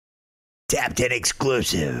Tapped In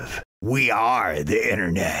exclusive. We are the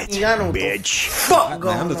internet, bitch. Fuck,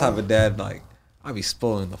 man, I'm the type of dad, like, I be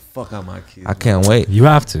spoiling the fuck out of my kids. I can't wait. You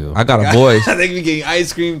have to. I got a boy. They be getting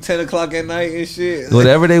ice cream 10 o'clock at night and shit.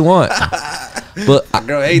 Whatever they want. But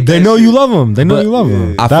Girl, hate They that know shit. you love them. They know But- you love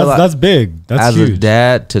them. I feel like That's big. That's as huge. a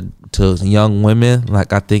dad to young women,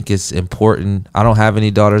 like I think it's important. I don't have any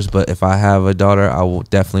daughters, but if I have a daughter, I will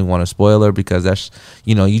definitely want to spoil her because that's,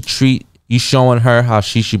 you showing her how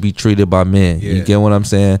she should be treated by men. Yeah. You get what I'm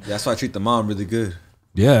saying? That's why I treat the mom really good.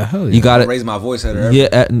 Yeah, hell yeah. You got I to raise my voice at her. Yeah,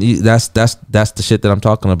 that's the shit that I'm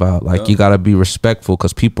talking about. Like you gotta be respectful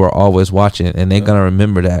because people are always watching and they're gonna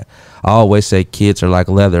remember that. I always say kids are like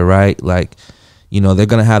leather, right? Like, they're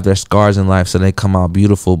gonna have their scars in life, so they come out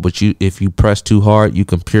beautiful. But if you press too hard, you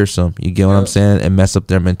can pierce them. You get what I'm saying, and mess up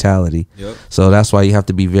their mentality. Yep. So that's why you have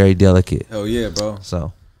to be very delicate. Hell yeah, bro.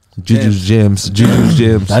 So, Juju's gems.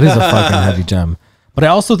 That is a fucking heavy gem. But I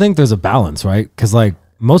also think there's a balance, right? Because like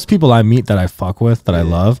most people I meet that I fuck with, that I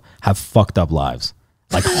love, have fucked up lives.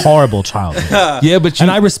 Like horrible childhood. Yeah, but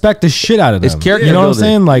And I respect the shit out of them. It's character You know what I'm building.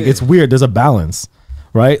 saying? Like it's weird. There's a balance,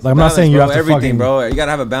 right? Like I'm not saying you Bro, have to everything, fucking, bro. You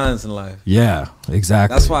gotta have a balance in life. Yeah,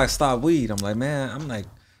 exactly. That's why I stopped weed. I'm like, man, I'm Right.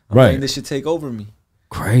 letting this shit take over me.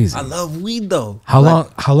 crazy. I love weed though. How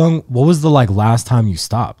long? What was the last time you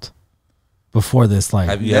stopped? Before this, like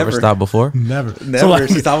have you ever stopped before? never. Never. So, like,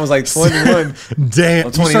 Since I was like 21. damn. I'm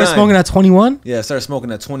You started 29. smoking at 21? Yeah, I started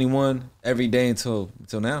smoking at 21 every day until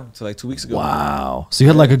now, until like 2 weeks ago. Wow. So you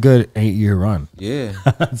had like a good 8-year run. Yeah.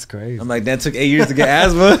 That's crazy. I'm like, that took 8 years to get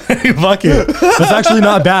asthma. Fuck it. That's actually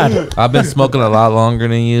not bad. I've been smoking a lot longer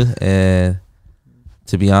than you, and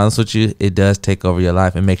to be honest with you, it does take over your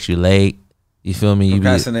life. It makes you late. You feel me?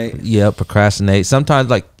 Procrastinate. Procrastinate.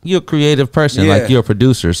 Sometimes, like, you're a creative person, Yeah. like you're a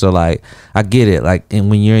producer, so like I get it. Like,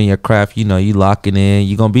 and when you're in your craft, you lock it in.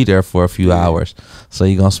 You're gonna be there for a few hours, so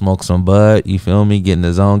you're gonna smoke some bud. You feel me? Get in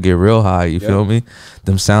the zone, get real high. You feel me?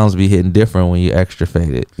 Them sounds be hitting different when you extra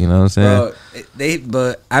faded. You know what I'm saying?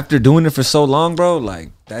 But after doing it for so long, bro,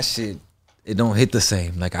 like that shit, it don't hit the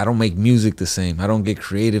same. Like I don't make music the same. I don't get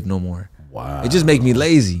creative no more. Wow. It just make me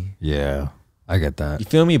lazy. Yeah. I get that. You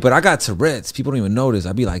feel me? But I got Tourette's. People don't even notice.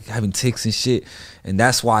 I be like having tics and shit, and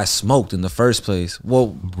that's why I smoked in the first place. Well,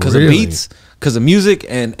 because of Really? beats, because of music,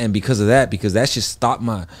 and because of that, because that shit stopped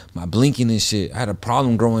my blinking and shit. I had a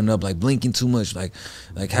problem growing up, like blinking too much, like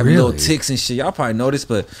having little Really? ticks and shit. Y'all probably noticed,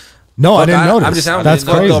 but No, I didn't notice. I'm just saying, That's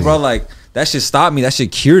crazy. though, bro. Like that shit stopped me. That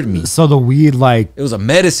shit cured me. So the weed, like, It was a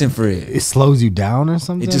medicine for it. it slows you down or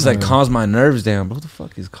something? It just like or- calms my nerves down. Bro, who the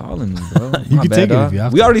fuck is calling me, bro? You My can bad, take it dog. if you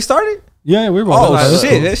have We to. already started? Yeah, we were Oh both-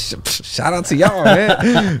 shit! Shout out to y'all,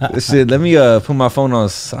 man. Shit, let me put my phone on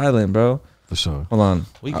silent, bro. For sure. Hold on.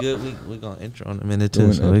 We good. We gonna intro in a minute too,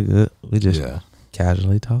 Doing so it. we good. We just Yeah.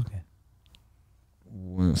 casually talking.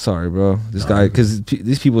 Sorry, bro. This guy, because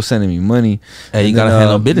these people sending me money. Hey, you And gotta then,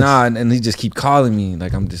 handle business. Nah, and he just keep calling me.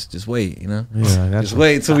 Like I'm just wait, you know. Yeah, I got Just you.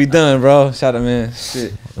 wait till we done, bro. Shout out, man.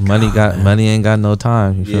 Shit, Money ain't got no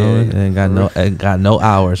time. You feel Yeah. me? It ain't got no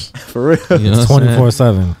hours. for real, You know what I'm saying?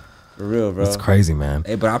 24/7. for real, bro. That's crazy, man.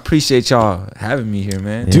 Hey, but I appreciate y'all having me here,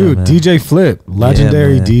 man. Yeah, Dude, man. DJ Flip,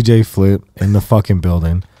 legendary man. DJ Flip in the fucking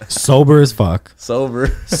building. Sober as fuck.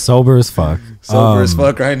 Sober, Sober as fuck. sober as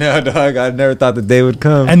fuck right now, dog. I never thought the day would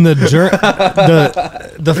come. And the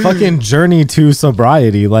the fucking journey to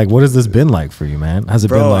sobriety, like, what has this been like for you, man? Has it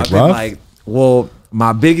been like I've rough? well,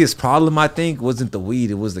 my biggest problem, I think, wasn't the weed;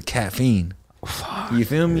 it was the caffeine. You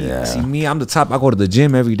feel me? Yeah. See, me, I'm the type. I go to the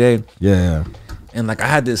gym every day, Yeah. and like I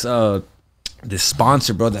had this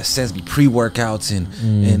sponsor, bro, that sends me pre-workouts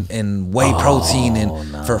and whey protein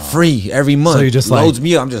and for free every month. So you just loads like-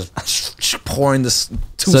 me up. I'm just pouring this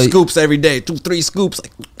 2 So- scoops every day, 2-3 scoops,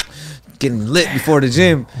 like getting lit before the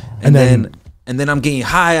gym, And and then- then I'm getting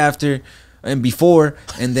high after and before,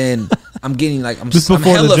 and then I'm getting like I'm Just I'm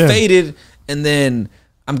before the hella gym. faded, and then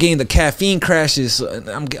I'm getting the caffeine crashes. So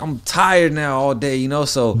I'm tired now all day, you know.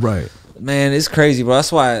 So Right. man, it's crazy, bro.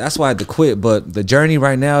 That's why I had to quit. But the journey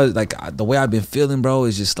right now, like the way I've been feeling, bro,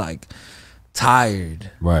 is just like tired.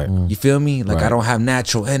 Right. You feel me? Like I Right. don't have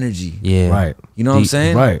natural energy. Yeah. Right. You know what I'm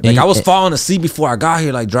saying? Right. Like I was falling asleep before I got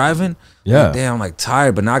here, like driving. Yeah. Like, damn, I'm like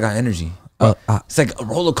tired, but now I got energy. It's like a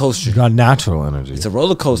roller coaster. You got natural energy. It's a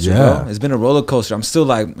roller coaster, Yeah. bro. It's been a roller coaster. I'm still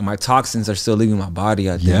like my toxins are still leaving my body.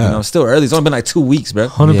 I think. Yeah. You know, I'm still early. It's only been like 2 weeks, bro.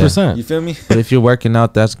 100%. You feel me? But if you're working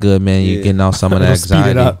out, that's good, man. You're Yeah. getting out some of that It'll speed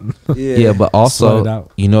it anxiety. up. Yeah, but Sweat it also,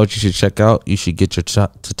 out. you know what you should check out? You should get your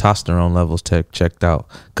testosterone levels checked out,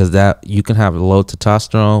 because that you can have low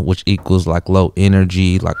testosterone, which equals like low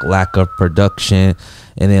energy, like lack of production,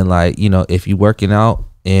 and then like if you're working out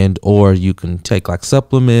and or you can take like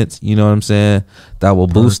supplements, you know what I'm saying, that will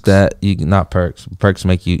boost that. You not perks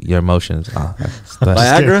make you your emotions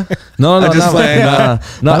Viagra? no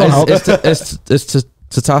Just it's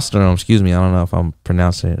testosterone, excuse me, I don't know if I'm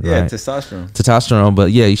pronouncing it right. Testosterone,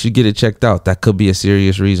 but yeah, you should get it checked out. That could be a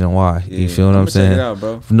serious reason why. You feel what I'm saying? Check it out,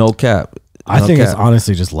 bro. No cap. I think it's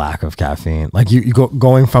honestly just lack of caffeine. Like you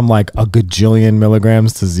going from like a gajillion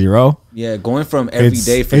milligrams to 0. Yeah, going from every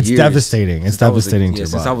day for it's years. Devastating. It's devastating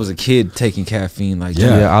since to I was a kid taking caffeine. Like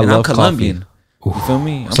I love I'm Colombian. Coffee. You feel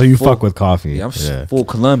me? So you fuck with coffee. Yeah, I'm full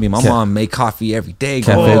Colombian. My mom made coffee every day.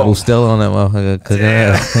 Cafe Bustelo on that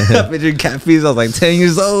motherfucker. I've been drinking caffeine since I was like 10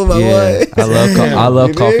 years old. My boy. I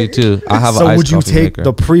love coffee too. I have. So would you take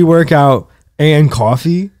the pre-workout and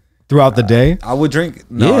coffee throughout the day? I would drink.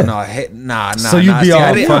 Nah. So you'd be all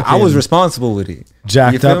I was responsible with it.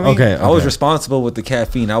 Jacked up. Okay. I was responsible with the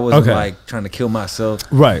caffeine. I wasn't like trying to kill myself.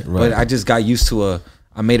 Right. But I just got used to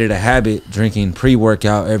I made it a habit drinking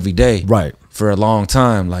pre-workout every day. Right. For a long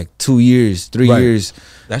time, like 2 years, 3 years.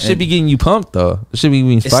 That should be getting you pumped though. It should be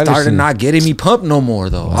getting. It started not getting me pumped no more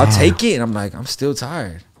though. Wow. I'll take it and I'm like, I'm still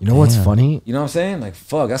tired. You know what's funny? You know what I'm saying? Like,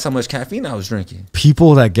 fuck, that's how much caffeine I was drinking.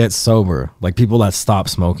 People that get sober, like people that stop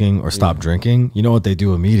smoking or stop drinking, you know what they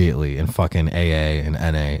do immediately in fucking AA and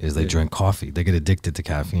NA is they drink coffee. They get addicted to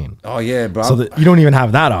caffeine. Oh yeah, bro. So you don't even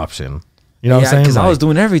have that option. You know what I'm saying? Because I was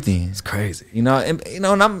doing everything. It's crazy. You know, and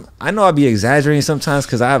I know I'd be exaggerating sometimes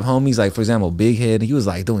because I have homies like, for example, Big Head. He was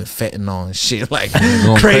like doing fentanyl and shit, like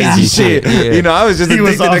crazy shit. Yeah. You know, I was just he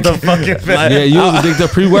was off the fucking fentanyl. Yeah, you was addicted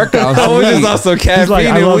to pre-workout. I was just also caffeine like,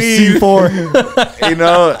 and I love weed. C4. You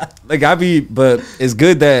know, like but it's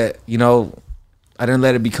good that I didn't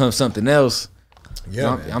let it become something else.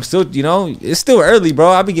 Yeah, I'm still, it's still early, bro.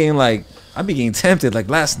 I be getting tempted. Like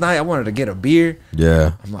last night, I wanted to get a beer.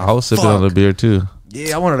 Yeah, like, I was sipping on the beer too.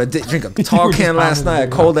 Yeah, I wanted to drink a tall can last night, a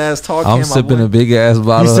cold ass tall can. I'm sipping a big ass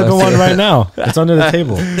bottle. He's sipping one right now. It's under the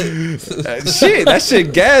table. Shit, that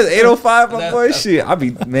shit gas 805, my boy. Shit,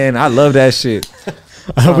 I love that shit.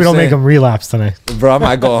 I hope we don't make him relapse tonight. Bro, I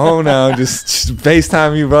might go home now and just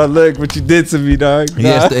FaceTime you, bro. Look what you did to me, dog.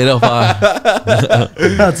 Yes, the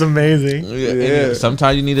 805. That's amazing. Yeah.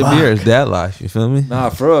 Sometimes you need a beer. It's dad life. You feel me? Nah,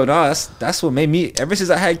 for real. Nah, that's what made me. Ever since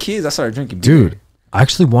I had kids, I started drinking beer. Dude, I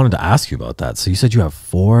actually wanted to ask you about that. So you said you have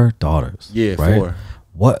 4 daughters. Yeah, right?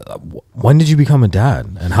 4. When did you become a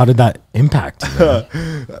dad, and how did that impact you?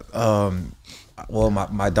 Well,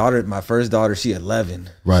 my first daughter, she 11.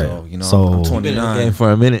 Right. So, I'm 29.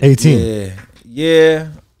 For a minute. 18. Yeah.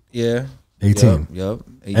 18. Yep.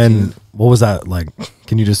 18. And what was that like?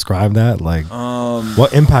 Can you describe that? Like,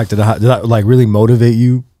 what impact did that like really motivate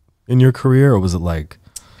you in your career, or was it like?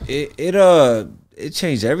 It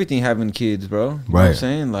changed everything having kids, bro. You know what I'm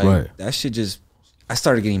saying? Like that shit just. I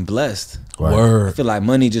started getting blessed. Right. Word. I feel like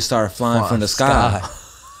money just started flying from the sky.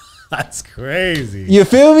 That's crazy. You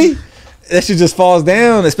feel me? That shit just falls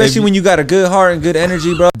down, especially when you got a good heart and good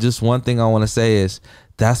energy, bro. Just one thing I want to say is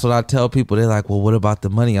that's what I tell people. They're like, well, what about the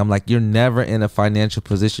money? I'm like, you're never in a financial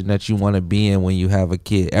position that you want to be in when you have a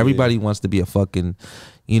kid. Everybody wants to be a fucking,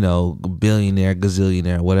 billionaire,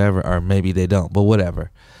 gazillionaire, whatever, or maybe they don't, but whatever.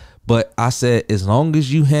 But I said, as long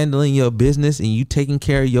as you handling your business and you taking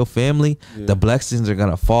care of your family, the blessings are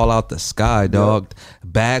going to fall out the sky, dog.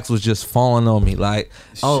 Bags was just falling on me like,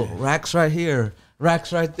 racks right here.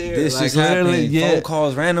 Racks right there. This like, is happening. Phone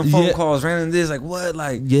calls, random phone calls, random this. Like what?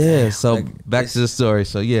 Like So back to the story.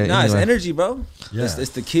 So yeah, anyway. It's energy, bro. Yeah. It's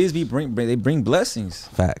the kids they bring blessings.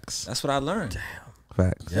 Facts. That's what I learned.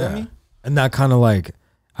 Facts. Yeah. And that kind of like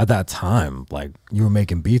at that time, like you were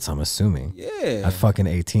making beats. I'm assuming. Yeah. At fucking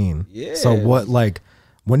 18. Yeah. So what? Like,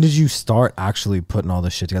 when did you start actually putting all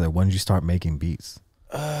this shit together? When did you start making beats?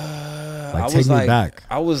 Take me back.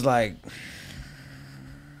 I was like,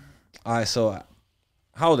 all right. So.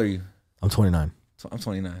 How old are you? I'm 29. I'm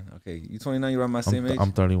 29. Okay, you 29. You're around my same age.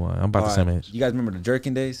 I'm 31. I'm about the same age. You guys remember the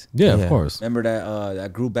Jerkin days? Yeah, of course. Remember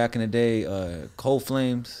that group back in the day, Cold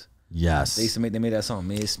Flames? Yes. They made that song,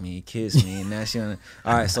 "Miss Me, Kiss Me," and that's all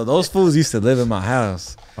right. So those fools used to live in my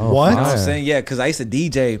house. What? You know what I'm saying? Yeah, because I used to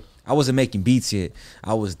DJ. I wasn't making beats yet.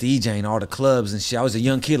 I was DJing all the clubs and shit. I was a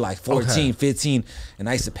young kid, like 14, 15, and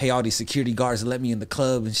I used to pay all these security guards to let me in the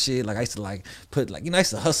club and shit. Like I used to I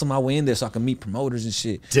used to hustle my way in there so I could meet promoters and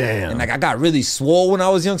shit. Damn. And like I got really swole when I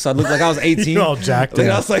was young, so I looked like I was 18. You're all jacked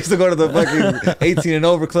I used to go to the fucking 18 and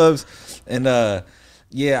over clubs, and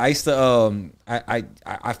yeah, I used to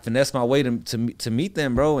I finessed my way to meet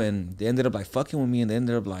them, bro, and they ended up like fucking with me, and they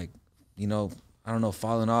ended up like, I don't know,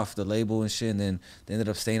 falling off the label and shit, and then they ended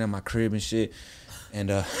up staying at my crib and shit, and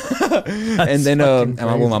and then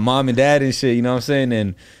with my mom and dad and shit, you know what I'm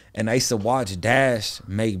saying, And I used to watch Dash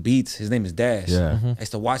make beats. His name is Dash. Yeah. I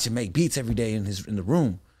used to watch him make beats every day in the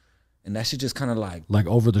room. And that shit just kind of like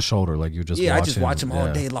over the shoulder, like you just I watch just him. watch him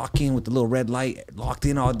all day, lock in with the little red light, locked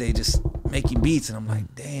in all day, just making beats. And I'm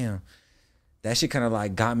like, damn, that shit kind of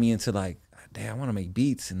like got me into like, damn, I want to make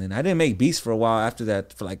beats. And then I didn't make beats for a while after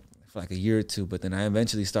that, for like a year or two. But then I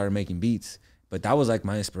eventually started making beats. But that was like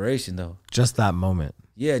my inspiration though. Just that moment.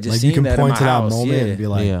 Yeah, just like seeing you can that point in to my that house. moment and be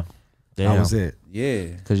like, that was it. Yeah,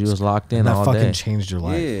 because you was locked in And that all fucking day. changed your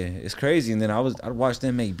life. Yeah, it's crazy. And then I'd watch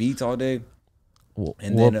them make beats all day.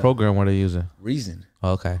 And what then, program were they using? Reason.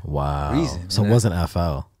 Okay. Wow. Reason. So it And wasn't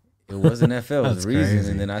FL. It wasn't FL. It was That's Reason.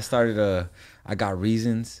 crazy. And then I started. I got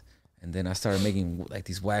Reasons, and then I started making like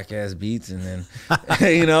these whack ass beats, and then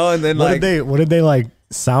you know, and then What did they like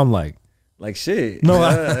sound like? like shit. No,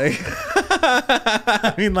 like,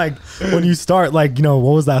 I mean, like when you start, like, you know,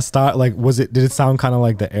 what was that start? Like, did it sound kind of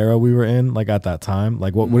like the era we were in, like at that time?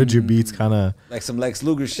 Like, what did your beats kind of? like some Lex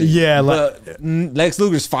Luger shit. Yeah, but Lex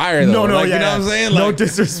Luger's fire though. No, like, yeah. You know what I'm saying? No Like,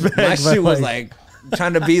 disrespect. my but, shit was like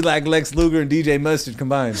trying to be like Lex Luger and DJ Mustard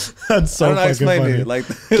combined. that's so I don't know how to fucking explain funny. it. Like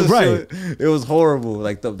it was, Right. it was horrible.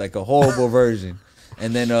 Like a horrible version.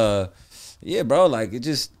 And then yeah, bro, like it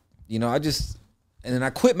just, you know, and then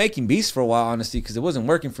I quit making beats for a while, honestly, because it wasn't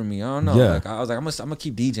working for me. I don't know. Yeah. Like I was like, I'm gonna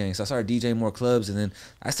keep DJing. So I started DJing more clubs, and then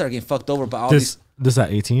I started getting fucked over by all these. This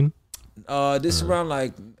at 18? This around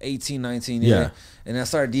like 18, 19, Yeah. And I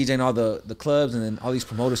started DJing all the clubs, and then all these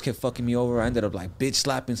promoters kept fucking me over. I ended up like bitch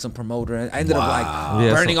slapping some promoter. I ended up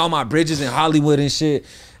like burning all my bridges in Hollywood and shit.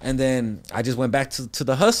 And then I just went back to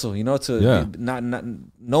the hustle, you know, not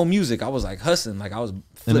no music. I was like hustling, like I was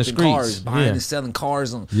flipping streets. cars, buying and selling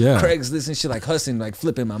cars on Craigslist and shit, like hustling, like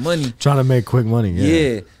flipping my money. Trying to make quick money.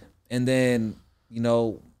 Yeah. And then, you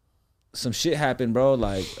know, some shit happened, bro.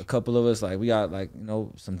 Like a couple of us, like we got like, you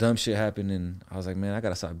know, some dumb shit happened, and I was like, man, I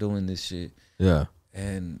gotta stop doing this shit. Yeah.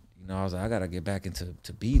 And you know, I was like, I gotta get back into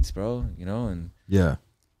beats, bro. You know, and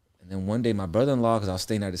then one day my brother-in-law, because I was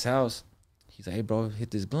staying at his house, he's like, hey, bro,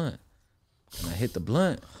 hit this blunt, and I hit the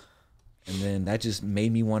blunt, and then that just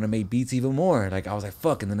made me want to make beats even more. Like I was like,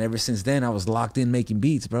 fuck, and then ever since then I was locked in making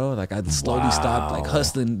beats, bro. Like I slowly stopped like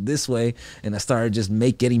hustling this way, and I started just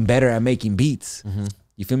getting better at making beats.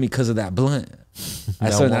 You feel me? Because of that blunt.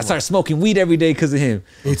 I started smoking weed every day because of him.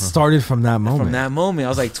 It started from that moment. From that moment, I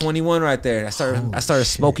was like 21 right there. I started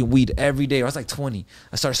smoking weed every day. I was like 20.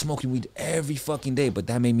 I started smoking weed every fucking day, but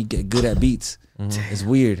that made me get good at beats. It's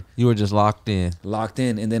weird. You were just locked in.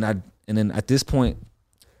 And then at this point,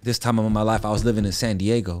 this time of my life, I was living in San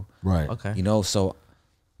Diego. Right. Okay. You know, so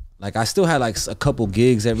like I still had like a couple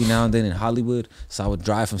gigs every now and then in Hollywood. So I would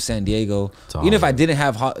drive from San Diego. Even if I didn't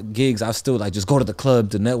have gigs, I would still like just go to the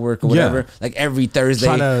club, to network or whatever. Like every Thursday,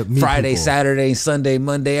 Friday, people. Saturday, Sunday,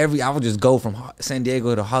 Monday, I would just go from San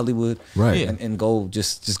Diego to Hollywood. Right. And go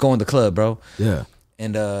just go in the club, bro. Yeah.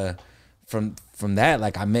 And from that,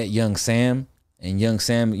 like I met Young Sam. And Young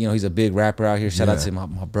Sam, you know, he's a big rapper out here. Shout out to my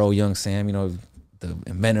bro Young Sam, you know, the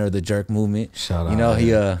inventor of the jerk movement. Shout out. You know,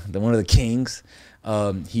 he one of the kings.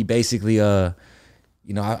 He basically you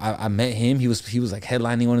know, I met him. He was like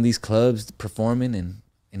headlining one of these clubs, performing, and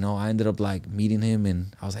you know, I ended up like meeting him,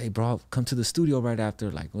 and I was like, hey bro, come to the studio right after.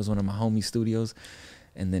 Like it was one of my homie studios.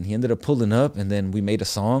 And then he ended up pulling up, and then we made a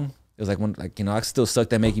song. It was like when, like, you know, I still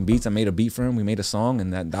sucked at making beats. I made a beat for him. We made a song,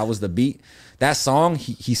 and that was the beat. That song,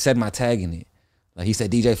 he said my tag in it. Like he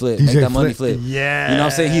said, DJ Flip, make that money flip. Yeah. You know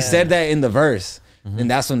what I'm saying? He said that in the verse.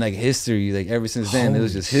 And that's when like history, like ever since then, it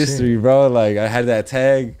was just history, bro. Like I had that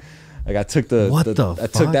tag. Like I took I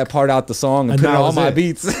took that part out the song and put it on all my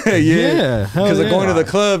beats. Yeah. Because of going to the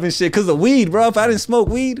club and shit. Because of weed, bro. If I didn't smoke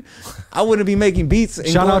weed, I wouldn't be making beats. And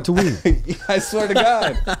Shout out to weed. I swear to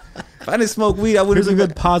God. If I didn't smoke weed, I wouldn't Here's be a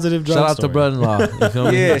good positive drug Shout out story. to brother-in-law. You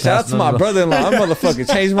feel me? Yeah, shout out to my brother-in-law. That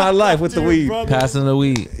motherfucker changed my life with the weed. Passing the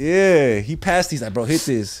weed. Yeah, he passed. He's like, bro, hit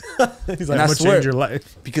this. He's And like, I I'm gonna swear- change your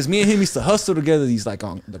life. Because me and him used to hustle together. These like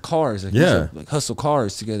on the cars, like, we used Yeah. to, like hustle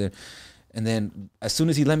cars together. And then as soon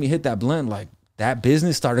as he let me hit that blunt, like that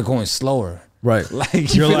business started going slower. Right. Like you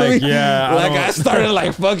You're feel like, me? yeah, Like I started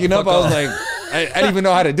like fucking up. I was like, I didn't even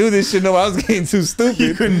know how to do this shit. No, I was getting too You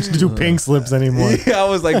stupid. couldn't do pink slips anymore. Yeah, I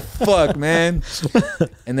was like, fuck, man.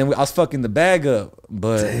 And then I was fucking the bag up,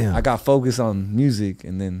 but Damn. I got focused on music,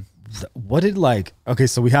 and then What did like, okay,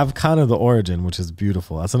 so we have kind of the origin, which is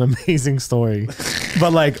beautiful. That's an amazing story.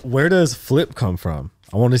 But like, where does Flip come from?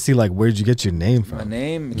 I want to see like, where'd you get your name from? my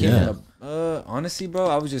name came from honestly, bro,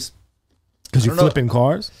 I was just Because you're I don't know. flipping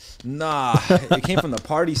cars? Nah, it came from the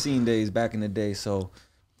party scene days back in the day. So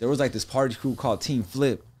there was like this party crew called Team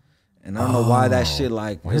Flip, And I don't know why that shit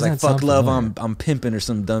like, it was like fuck love, I'm pimping or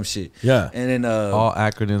some dumb shit. Yeah. And then all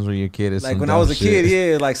acronyms when you're a kid is like when I was a kid,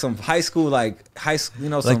 yeah, like some high school, you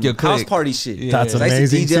know, some your house clique. party shit. Yeah. That's I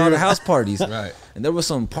used to amazing. DJ all the house parties. Right. And there was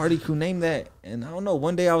some party crew named that. And I don't know,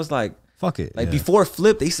 one day I was like, Fuck it. like before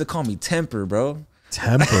Flip, they used to call me Temper, bro.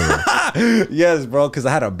 Temper. Yes, bro, because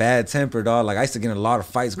I had a bad temper, dog. Like I used to get in a lot of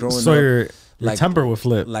fights growing So up. your like- temper would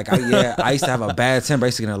flip. Like I used to have a bad temper. I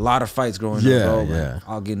used to get in a lot of fights growing up, Yeah, bro. Like, yeah.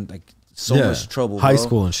 I'll get in like so Yeah. much trouble. High bro.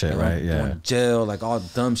 school and shit, Like, right? Yeah. Going to jail, like all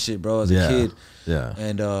dumb shit, bro, as Yeah. a kid. Yeah.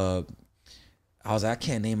 And I was like, I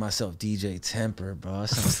can't name myself DJ Temper, bro. That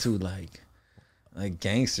sounds too like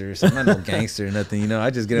gangster. So I'm not no gangster or nothing, you know. I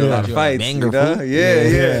just get in a lot of You're a fights, banger, you know? fool.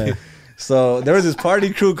 Yeah. So there was this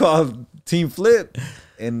party crew called Team Flip.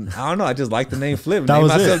 And I don't know, I just like the name Flip. That Name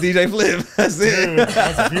was myself it. DJ Flip. That's it.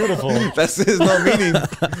 That's beautiful. That's it. There's no meaning.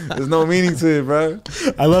 There's no meaning to it, bro.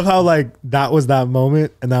 I love how like that was that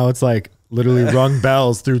moment, and now it's like literally rung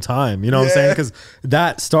bells through time. You know what I'm saying? Because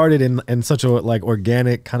that started in such a like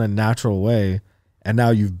organic kind of natural way, and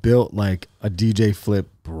now you've built like a DJ Flip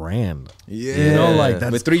brand. Yeah. You know, like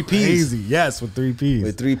that's with 3 Ps. crazy. Yes, with 3 Ps.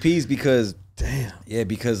 With 3 Ps because Damn. yeah,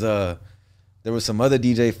 because there was some other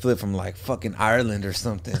DJ Flip from like fucking Ireland or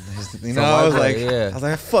something. You know, I was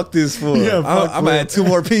like, fuck this fool. Yeah, fuck I'm gonna add 2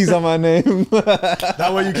 more P's on my name.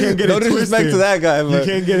 That way you can't get No it disrespect twisted. to that guy, You but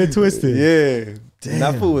can't get it twisted. yeah. Damn.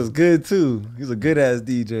 That fool was good too. He was a good ass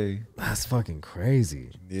DJ. That's fucking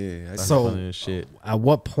crazy. Yeah. So funny as shit. at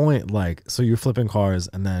what point, like, so you're flipping cars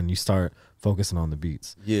and then you start focusing on the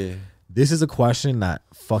beats. yeah. This is a question that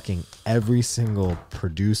fucking every single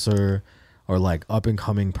producer or like up and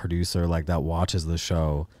coming producer like that watches the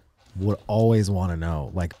show would always want to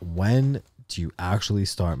know. Like, when do you actually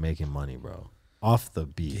start making money, bro? Off the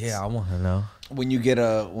beats. Yeah, I want to know. When you get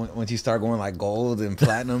once you start going like gold and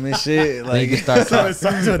platinum and shit, Like you like start So it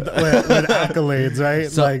starts with accolades, right?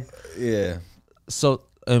 So- like, yeah. So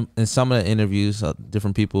in some of the interviews,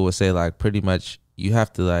 different people would say like pretty much you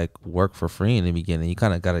have to like work for free in the beginning. You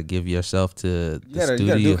kind of got to give yourself to You the gotta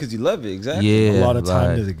studio. do it because you love it. Exactly. Yeah, a lot of time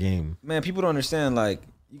like- to the game. Man, people don't understand. Like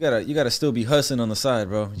you gotta still be hustling on the side,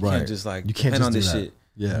 bro. You Right. can't just like You can't depend just on do this that. shit.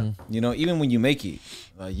 Yeah. You know, even when you make it,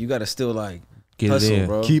 like you gotta still like Get it hustle, in.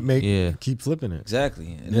 bro. Keep flipping it.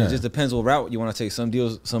 Exactly, and Yeah. it just depends what route you want to take. Some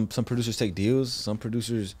deals, some producers take deals. Some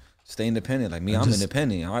producers stay independent. Like me, And I'm just-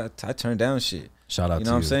 independent. I turn down shit. Shout out You to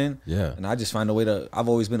know what I'm saying? Yeah. And I just find a way to. I've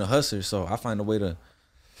always been a hustler, so I find a way to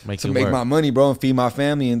Make make work. my money, bro, and feed my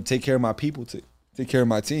family and take care of my people, to take care of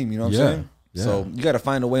my team. You know what Yeah. I'm saying? Yeah. So you got to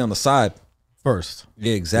find a way on the side. First.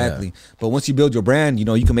 Yeah, exactly. But once you build your brand, you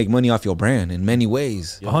know, you can make money off your brand in many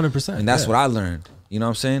ways. 100%. And that's yeah. what I learned. You know what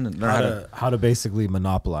I'm saying? Learn how to basically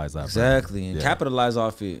monopolize that. brand. exactly and Yeah. capitalize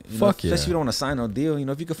off it. You know, Fuck yeah. especially if you don't want to sign no deal. You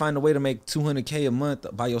know, if you can find a way to make $200K a month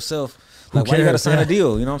by yourself, Who like why you got to cares? sign Yeah. a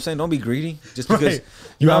deal? You know what I'm saying? Don't be greedy. Just because Right.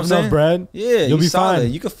 You know have what I'm enough saying? bread, Yeah, you'll be solid.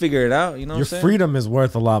 fine. You can figure it out. You know what Your I'm saying? freedom is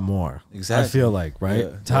worth a lot more. Exactly. I feel like, right?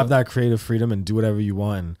 Yeah. To have that creative freedom and do whatever you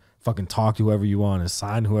want and fucking talk to whoever you want and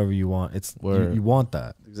sign whoever you want. It's Word. you want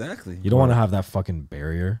that. Exactly. You don't want to have that fucking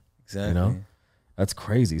barrier. Exactly. You know? That's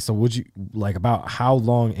crazy. So would you like about how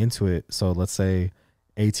long into it? So let's say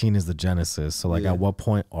 18 is the genesis. So like Yeah. at what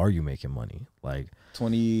point are you making money? Like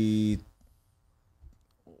 20.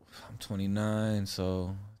 I'm 29,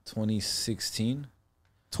 so 2016.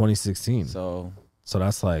 2016. So So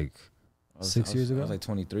that's like I was, 6 I was- years I ago. was like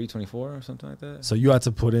 23, 24 or something like that. So you had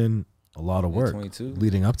to put in a lot of Yeah, work 22.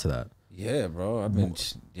 leading up to that. Yeah, bro. I've been.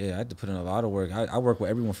 Yeah, I had to put in a lot of work. I work with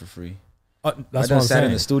everyone for free. That's I what done I'm sat in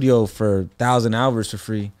saying. the studio for 1,000 hours for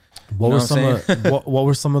free. What You were know some what I'm of what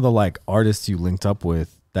were some of the like artists you linked up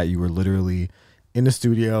with that you were literally in the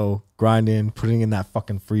studio grinding, putting in that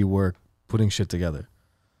fucking free work, putting shit together?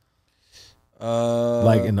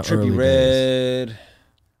 Like in the Trippie early Red.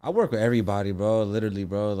 I work with everybody, bro. Literally,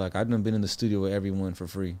 bro. Like I've done been in the studio with everyone for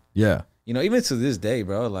free. Yeah. You know, even to this day,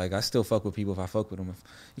 bro. Like I still fuck with people if I fuck with them,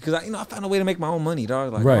 because I found a way to make my own money,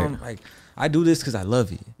 dog. Like, Right. I do this because I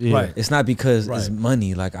love it. Yeah. Right. It's not because it's Right.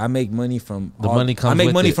 money. Like I make money from The money comes I make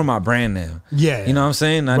with money it. from my brand now. Yeah. You know what I'm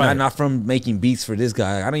saying? Right. Not from making beats for this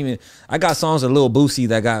guy. I got songs with Lil Boosie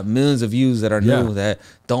that got millions of views that are Yeah. new that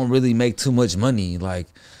don't really make too much money. Like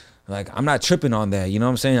I'm not tripping on that. You know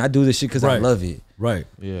what I'm saying? I do this shit because I Right. love it. Right.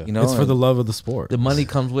 Yeah. You know, It's for and- the love of the sport. The money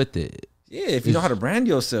comes with it. yeah. If you know how to brand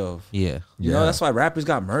yourself. Yeah. You know, that's why rappers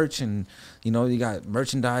got merch and You know, you got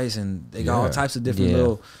merchandise and they got all types of different Yeah.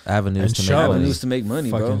 little avenues And to show. make money. avenues to make money,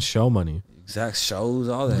 Fucking bro. show money. Exact shows,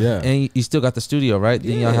 all that. Yeah. And you still got the studio, right?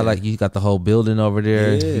 Then y'all had like you got the whole building over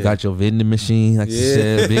there. Yeah. You got your vending machine, like you Yeah.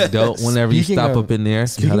 said, big dope. Whenever you Speaking stop of- up in there, you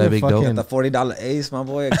speaking have that of big fucking- dope. The $40 Ace, my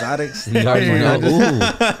boy, exotics. You already Hey, know. Ooh,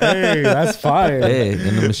 Hey, that's fire. yeah,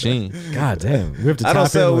 in the machine. God damn. We have to I don't tap in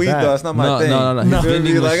sell with weed that. though. It's not my No, thing. no. You His feel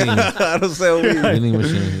vending me? Like, machine. I don't sell weed. Vending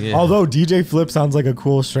machine. Yeah. Although DJ Flip sounds like a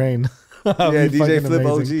cool strain. Yeah, Be DJ fucking Flip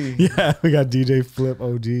amazing. OG. Yeah, we got DJ Flip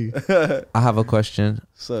OG. I have a question.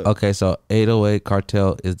 So, Okay, so 808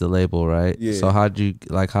 Cartel is the label, right? Yeah. So how did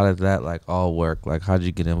that like all work? Like how'd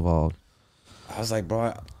you get involved? I was like,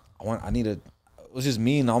 bro, I need a. It was just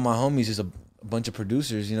me and all my homies, just a bunch of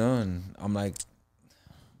producers, you know, and I'm like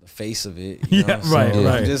the face of it. You Yeah, know? right, So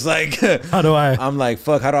right. I'm just like, How do I? I'm like,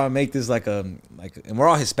 fuck, how do I make this like a and we're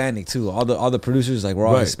all Hispanic too. All the producers, like, we're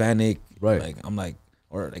all Right. Hispanic. Right. Like, I'm like,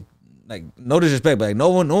 or like no disrespect, but like no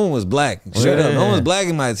one was black. Straight Yeah, up, yeah, no one was yeah. black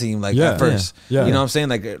in my team. Like Yeah, at first, yeah. you know what I'm saying?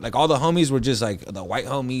 Like all the homies were just like the white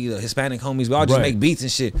homie, the Hispanic homies. We all just Right. make beats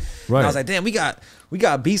and shit. And Right. I was like, damn, we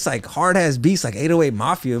got beats like hard ass beats like 808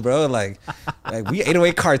 Mafia, bro. Like we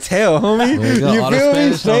 808 Cartel, homie. There you go. You All the feel me?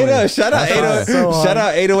 Spanish Straight homies. up. Shout out That's 808. so hard. Shout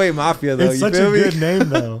out 808 Mafia though. It's You such feel a me? good name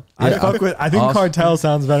though. I fuck with. I think Also- Cartel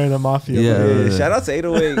sounds better than Mafia. Yeah. bro. Yeah, shout out to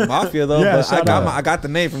 808 Mafia though. Yeah, but shout out. I got the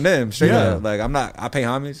name from them. Straight Yeah. up. Like I pay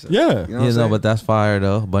homage. So, Yeah. You know what I'm No, saying? but that's fire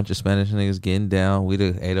though. A bunch of Spanish niggas getting down. We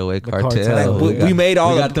the 808 The Cartel. Cartel. Like, we made all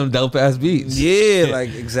we the- got them dope ass beats. Yeah,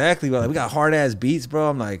 like exactly. Like, we got hard ass beats, bro.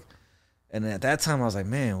 I'm like, and at that time I was like,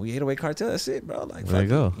 man, we 808 Cartel. That's it, bro. Like, There you fuck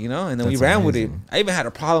go. it, you know. And then That's we ran with it. amazing. I even had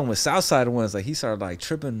a problem with Southside once. Like he started like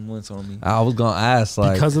tripping once on me. I was gonna ask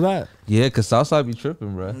like, Because of that. yeah, cause Southside be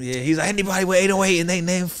tripping, bro. Yeah, he's like, anybody with 808 and they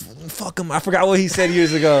name, fuck him. I forgot what he said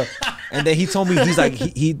years ago. And then he told me, he's like,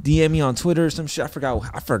 he DM'd me on Twitter or some shit. I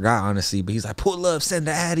forgot honestly, but he's like, pull up, send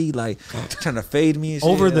the Addy, like trying to fade me and shit.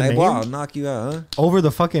 Over the like, name? wow, I'll knock you out, huh? Over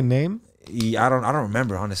the fucking name? Yeah, I don't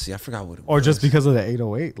remember honestly. I forgot what it was. Or just because of the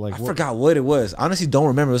 808? Like, I what- forgot what it was. Honestly, don't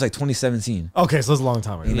remember. It was like 2017. Okay, so it's a long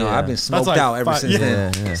time ago. You know, Yeah. I've been smoked like out ever 5 since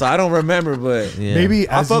then. yeah. So I don't remember, but Yeah. Maybe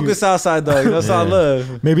I as fuck you, with Southside though. You know, so I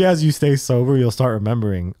love. maybe as you stay sober, you'll start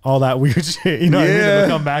remembering all that weird shit. You know what I mean? Yeah. It'll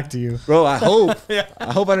come back to you. Bro, I hope.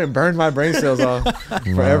 I hope I didn't burn my brain cells off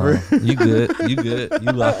forever. Nah, you good? You good?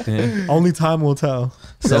 You locked in? Only time will tell.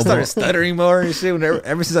 So I started stuttering more and shit.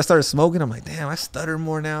 Ever since I started smoking, I'm like, damn, I stutter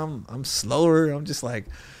more now. I'm slower. I'm just like,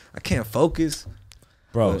 I can't focus.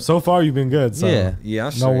 Bro, so far you've been good. So Yeah. Yeah,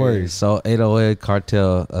 I'm no straight. worries. So 808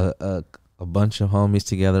 Cartel, a bunch of homies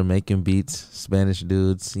together making beats, Spanish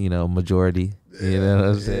dudes, you know, majority. You know what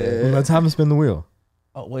I'm saying? Well, let's have him spin the wheel.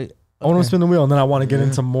 Oh wait. I want him to spin the wheel, and then I want to get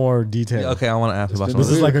into more detail. Okay, I want to ask about Spin something. This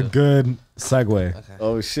is wheel. like a good segue.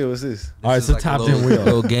 Oh shit, what's this? All right, This so is like a tapped in little- wheel.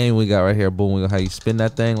 Little game we got right here. Boom. We how you spin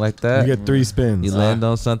that thing like that. You get 3 spins. You land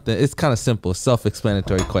on something. It's kind of simple,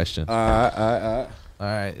 self-explanatory question. All right. All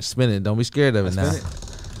right, spin it. Don't be scared of it now.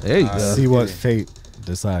 Spin There you go. See what fate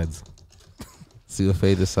decides. See what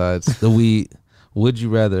fate decides. The weed. Would you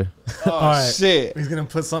rather? Oh All right. shit. He's gonna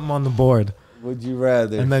put something on the board, Would you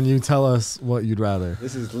rather? and then you tell us what you'd rather.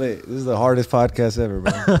 This is lit. This is the hardest podcast ever,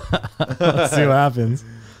 bro. Let's see what happens.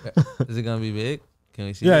 Is it gonna be big? Can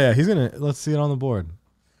we see? Yeah, it? yeah. He's gonna. Let's see it on the board.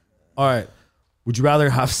 All right. Would you rather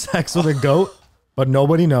have sex with a goat, but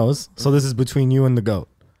nobody knows? So this is between you and the goat,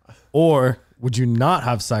 or would you not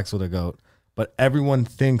have sex with a goat, but everyone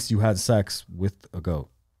thinks you had sex with a goat?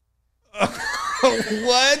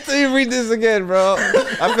 What? Let me read this again, bro.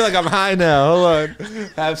 I feel like I'm high now. Hold on.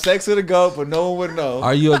 Have sex with a goat, but no one would know.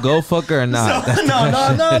 Are you a go fucker or not?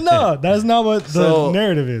 No. That's not what the So-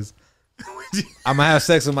 narrative is. I'm gonna have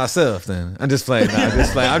sex with myself then. I'm just playing. I'm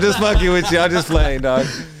just playing. I'm just fucking with you. I'm just playing, dog.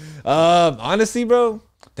 Honestly, bro.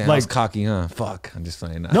 Damn, I was Like- cocky, huh? Fuck. I'm just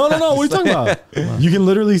playing. No. What are you talking about? You can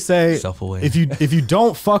literally say Self-aware. if you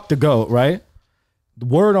don't fuck the goat, right? The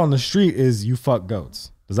word on the street is you fuck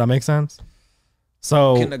goats. Does that make sense?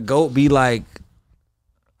 So Can a goat be like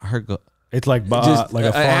I heard go. it's like just like a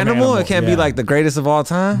an farm animal? It can't be Yeah. like the greatest of all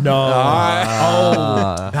time. No. All right.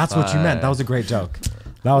 Oh, that's what you meant. That was a great joke.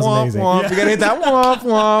 That was Womp, amazing. womp. Yeah. You gotta hit that womp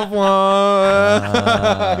womp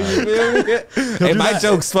womp. You feel me? Hey, do my that.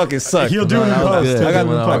 jokes fucking suck. He'll do it in that was post. good. He'll I do it in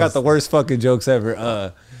That got post. the worst fucking jokes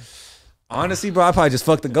ever. Honestly, bro, I probably just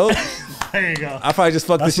fucked the goat. There you go. I probably just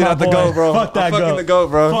fucked That's the shit my out the boy. goat, bro. Fuck that I'm fucking goat. the goat,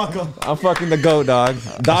 bro. Fuck 'em. I'm fucking the goat, dog.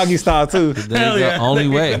 Doggy style too. There Hell you go. yeah. Only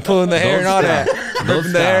way. Pulling the hair and all that. Don't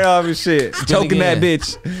Ripping the hair stop. off and shit. Choking that again.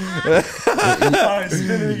 bitch. All right,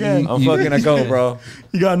 spin it again. I'm fucking a goat, bro.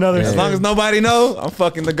 You got another. As spin. long as nobody know, I'm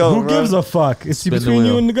fucking the goat, Who bro. gives a fuck? It's Spin the between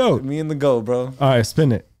you wheel. and the goat. Me and the goat, bro. All right,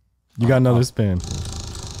 spin it. You got another spin.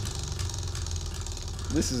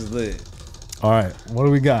 This is lit. All right, what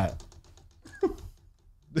do we got?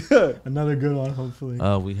 Another good one, hopefully.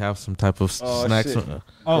 We have some type of snacks. shit.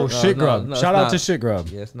 Shit Grub. no, Shout it's out not. to Shit Grub.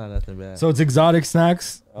 Yeah, it's not nothing bad. So it's exotic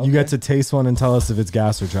snacks. Okay. You get to taste one and tell us if it's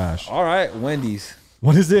gas or trash. All right, Wendy's.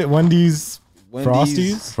 What is it? Wendy's Wendy's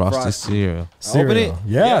Frosties? Frosted cereal. cereal. Open it?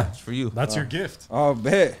 Yeah. It's for you. That's your gift. Oh,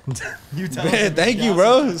 bet. You tell Bet. Thank you,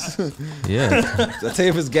 bro. Yeah. I'll tell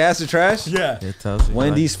you if it's gas or trash. Yeah. It tells you.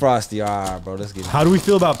 Wendy's Frosty. All right, bro. Let's get it. How do we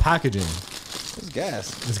feel about packaging? It's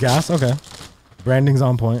gas. It's gas? Okay. Branding's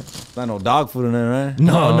on point. It's not no dog food in there, right?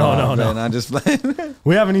 No. Man, I just playing.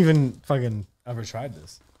 We haven't even fucking ever tried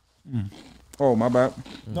this. Oh, my bad.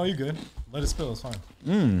 No, you're good. Let it spill. It's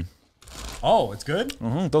fine. Oh, it's good?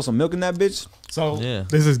 Throw some milk in that bitch. So Yeah.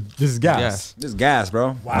 this is gas. Yes. This is gas,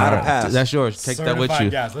 bro. Wow. Not a pass. That's yours. Take that with Certified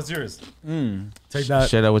you. gas. That's yours. Take that.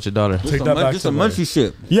 Share that with your daughter. Take that back This to some the- munchy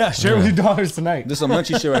shit. Yeah, share with your daughters tonight. This some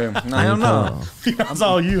munchy shit right here. Nah, hell no. That's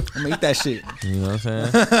all you. I'm gonna eat that shit. You know what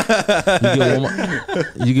I'm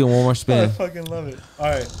saying? You get one more I spin. fucking love it. All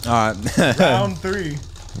right, All right. round 3.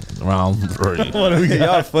 Round 3. What do we got?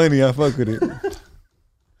 Y'all funny. I fuck with it.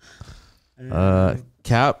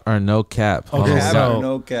 Cap or no cap? Hold Okay, on. Cap so or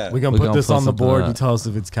no cap? We gonna We put gonna this put on the something board. up. You tell us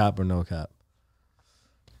if it's cap or no cap.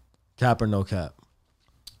 Cap or no cap.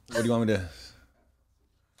 What do you want me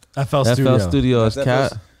to? FL FL Studio. Studio is That's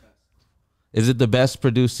cap. FL. Is it the best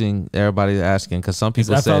producing? Everybody's asking because some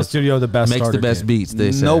people Is FL say Studio the best makes the starter best kit? beats.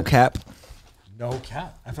 They say. No cap. No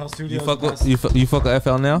cap. FL Studio. You fuck with you fuck with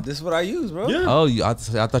FL now? This is what I use, bro. Yeah. Oh, I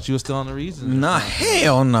thought you were still on the reason. Nah,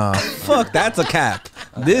 hell nah. Fuck, that's a cap.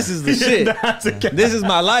 This is the shit. That's a cap. This is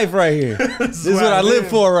my life right here. This is what I live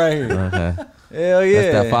for right here. Okay, Hell yeah.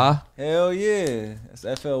 that's that fire. Hell yeah.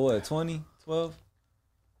 That's FL what? 20? 12?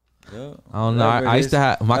 Yeah. I don't know. Whatever I it used to is.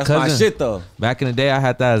 have my That's cousin. my shit though. Back in the day, I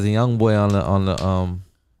had that as a young boy on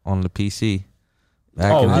the PC.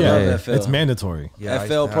 Back Oh in the yeah, day. FL. it's mandatory.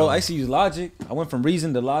 FL Pro. I used to use Logic. I went from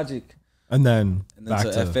Reason to Logic And then and then back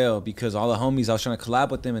to to FL because all the homies I was trying to collab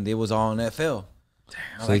with them and they was all on FL. I was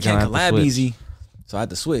So like, you I can't kinda have to collab switch. easy. So I had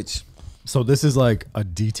to switch. So this is like a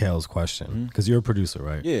details question because you're a producer,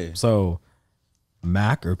 right? Yeah. So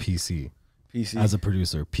Mac or PC? PC. As a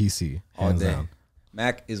producer, PC, all hands day. down.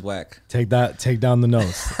 Mac is whack. Take down the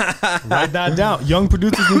notes. Write that down. Young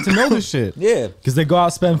producers need to know this shit. Yeah. Because they go out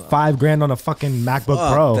and spend $5,000 on a fucking MacBook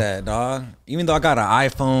Fuck Pro. that, dog. Even though I got an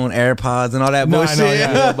iPhone, AirPods, and all that No, I bullshit. know,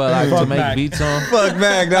 yeah. Yeah, but like to Fuck make Mac. beats on. Fuck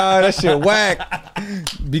Mac, dog. That shit whack.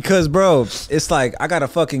 Because, bro, it's like I got a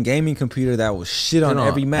fucking gaming computer that was shit on You know,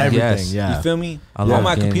 every Mac. Everything, Yes. yeah. You feel me? I All love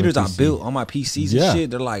my gaming computers I PC. built on my PCs Yeah. and shit.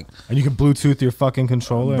 They're like, And you can Bluetooth your fucking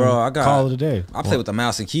controller. bro, and I got call it a day. I play with the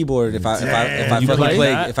mouse and keyboard if I Damn. You fucking play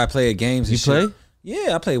play that? if I play games. And You shit. play?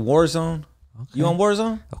 Yeah, I play Warzone. You on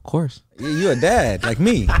Warzone? Of course. Yeah, you a dad like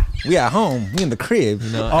me. We at home. We in the crib. You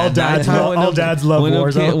know, All at dads nighttime love- when all them- dads love when them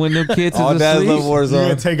Warzone. when them kids All is dads asleep, love You're Warzone.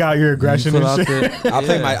 gonna take out your aggression pull and out shit. the- I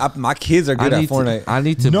play yeah. my kids are good at Fortnite. I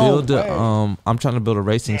need to No build way. I'm trying to build a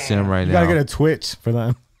racing sim right You now. gotta get a Twitch for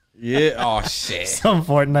them. Yeah. Oh shit. Some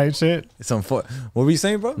Fortnite shit. Some what were you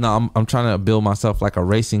saying, bro? No, I'm trying to build myself like a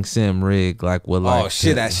racing sim rig, like with like Oh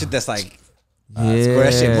shit, that shit that's like yeah, where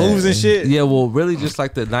that shit moves and shit. Yeah, well, really just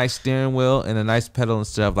like the nice steering wheel and a nice pedal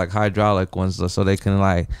instead of like hydraulic ones, so they can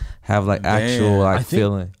like have like actual like I think,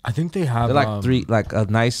 feeling. I think they have They're like like a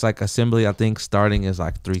nice like assembly. I think starting is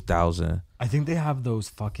like 3,000. I think they have those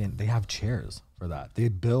fucking. They have chairs for that. They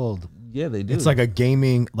build. Yeah, they do. It's like a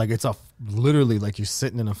gaming. Like it's a literally like you're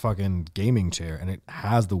sitting in a fucking gaming chair and it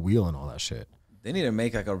has the wheel and all that shit. They need to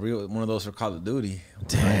make like a real one of those for Call of Duty.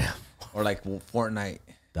 Damn, Or like Fortnite.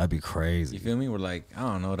 that'd be You crazy. feel me? We're like, I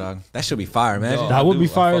don't know, dog. That should be fire, man. That would be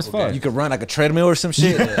fire as fuck. You could run like a treadmill or some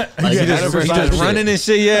shit. Like Yeah, you just, that's you just shit. running and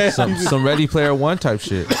shit, yeah. some Ready Player One type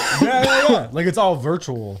shit. Yeah. Like it's all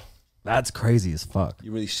virtual. That's crazy as fuck.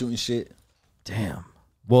 You really shooting shit. Damn.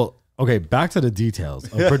 Well, okay, back to the details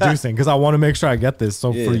of producing because I want to make sure I get this.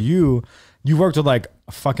 So Yeah. for you worked with like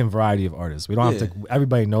a fucking variety of artists. We don't have to.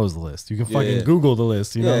 Everybody knows the list. You can fucking Yeah. Google the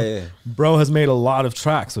list. You know, Yeah. bro has made a lot of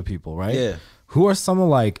tracks with people, right? Yeah. Who are some of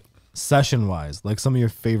like session wise, like some of your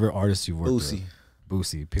favorite artists you've worked Boosie. with?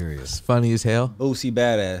 Boosie. Period. It's funny as hell. Boosie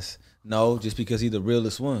badass. No, just because he's the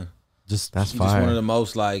realest one. Just That's He's just fire. one of the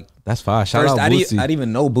most like That's fire. Shout first out I Boosie. didn't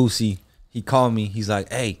even know Boosie. He called me. He's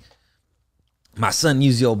like, hey, my son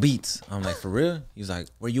used your beats. I'm like, for real? He's like,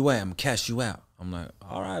 where you at? I'm gonna cash you out. I'm like,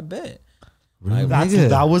 all right, bet. Like, nigga.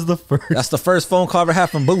 that was the first. that's the first phone call I ever had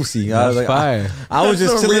from Boosie. I was That's like, fire. I was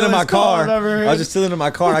That's just the chilling in my realest call car. I've ever heard. I was just chilling in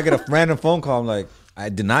my car. I get a random phone call. I'm like, I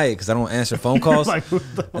deny it because I don't answer phone calls. Like, who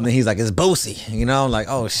the- And then he's like, it's Boosie. You know, I'm like,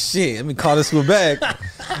 oh shit, let me call this fool back.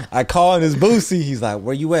 I call and it's Boosie. He's like,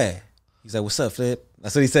 where you at? He's like, what's up, Flip?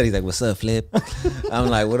 That's what he said. He's like, what's up, Flip? I'm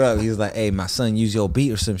like, what up? He's like, hey, my son used your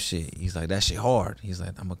beat or some shit. He's like, that shit hard. He's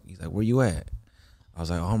like, where you at? I was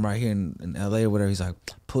like, oh, I'm right here in LA or whatever. He's like,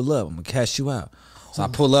 pull up. I'm gonna cash you out. So I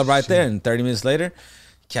pull up right there, and 30 minutes later,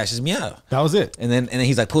 he cashes me out. That was it. And then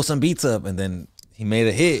he's like, pull some beats up, and then he made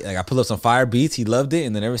a hit. Like I pulled up some fire beats. He loved it,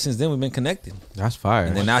 and then ever since then we've been connected. That's fire.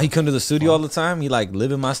 And then now he come to the studio all the time. He like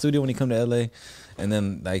live in my studio when he come to LA. And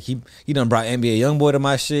then like he done brought NBA Youngboy to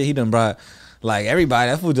my shit. He done brought like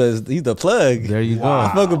everybody. That fool he's the plug. There you go.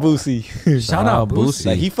 I fuck with Boosie. Shout out Boosie.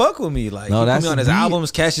 Like he fuck with me. Like No, he put that's me on his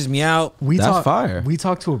albums, cashes me out. That's fire. We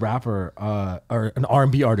talked to a rapper or an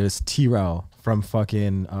R&B artist, T-Rail from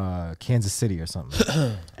fucking Kansas City or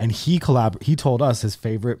something. And he told us his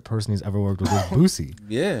favorite person he's ever worked with was Boosie.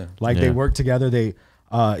 Yeah. Like they worked together.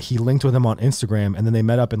 He linked with him on Instagram, and then they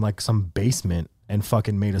met up in like some basement and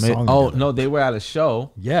fucking made a song. Oh together. no, they were at a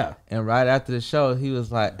show. Yeah. And right after the show, he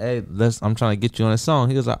was like, "Hey, I'm trying to get you on a song."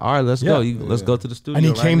 He was like, "All right, let's go. Let's go to the studio." And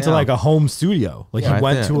he right came to now." like a home studio. Like Yeah, he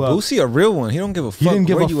went right to there. a. Boosie a real one. He don't give a fuck. He didn't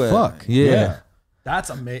give where a you fuck. At. Yeah. That's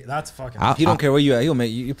amazing. That's fucking. He don't care where you at. He'll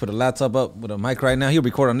make you put a laptop up with a mic right now. He'll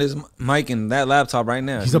record on this mic and that laptop right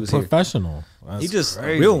now. He's He a was here. professional. He just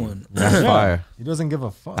crazy. a real one. That's fire. He doesn't give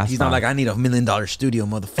a fuck. That's He's fire. not like I need $1 million studio,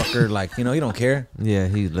 motherfucker. Like he don't care. Yeah,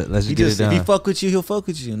 let's He get just it if done. he fuck with you, he'll fuck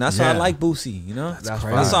with you, and that's why I Yeah. like Boosie. You know, that's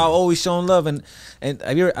crazy. why I always showing love. And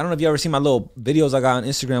have you ever, I don't know if you ever seen my little videos I got on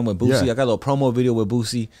Instagram with Boosie. Yeah. I got a little promo video with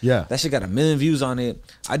Boosie. Yeah. that shit got 1 million views on it.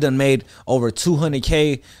 I done made over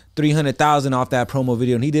 200K, 300,000 off that promo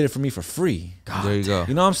video, and he did it for me for free. There you go.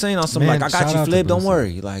 You know what I'm saying? On some Man, like I shout got you, out to Flip. Don't Boosie.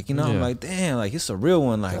 worry. Like I'm Yeah. like damn. Like it's a real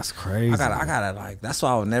one. Like That's crazy. I gotta like. That's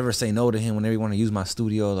why I would never say no to him whenever he want to use my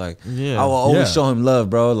studio. Like Yeah. I will always Yeah. show him love,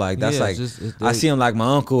 bro. Like that's Yeah, like it's I see him like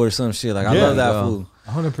my uncle or some shit. Like I Yeah. love that Yeah. fool.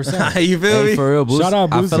 100%. You feel Hey, me? for real, Boosie. Shout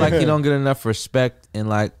out I Boosie. feel like he don't get enough respect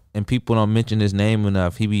and people don't mention his name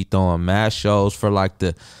enough. He be throwing mad shows for like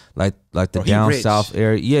the Bro, he down rich. south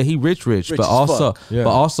area. Yeah, he rich, Rich but as also fuck. Yeah. but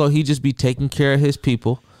also he just be taking care of his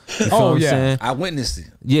people. You feel Oh, what I'm yeah. saying? I witnessed it.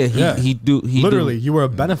 Yeah, Yeah. he Literally, you were a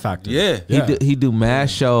benefactor. Yeah. He do mad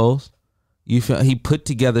shows. You feel he put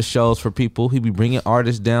together shows for people. He be bringing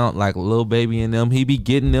artists down like Lil Baby and them. He be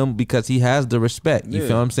getting them because he has the respect. You Yeah.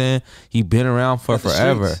 feel what I'm saying? He been around for Got the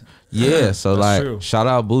forever. streets. Yeah, so That's like true. shout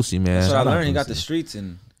out Boosie, man. That's what I Shout out learned. He got Boosie. the streets,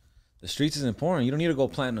 and the streets is important. You don't need to go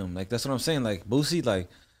platinum. Like that's what I'm saying. Like Boosie, like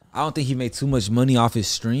I don't think he made too much money off his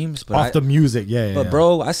streams, but Off the music, yeah. But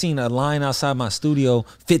bro, I seen a line outside my studio,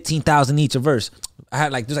 15,000 each a verse. I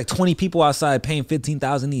had there's like 20 people outside paying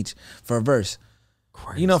 15,000 each for a verse.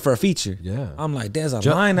 You know, for a feature. Yeah. I'm like, there's a Ju-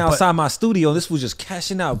 line but- outside my studio. This was just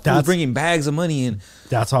cashing out. He was That's- bringing bags of money in.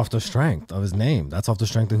 That's off the strength of his name. That's off the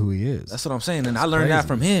strength of who he is. That's what I'm saying. And I learned that crazy.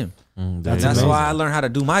 from him. That's That's amazing. why I learned how to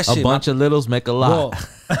do my A shit. bunch of littles make a lot.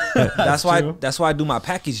 That's why true. that's why I do my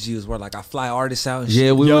package deals where like I fly artists out and shit.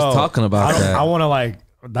 Yeah, we Yo, was talking about that. I want to like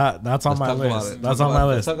that. That's on Let's my talk about list. it. That's Talk on my about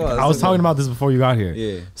it. list. Talk about it. I was Talk talking about about this before you got here.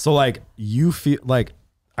 Yeah. So like you feel like,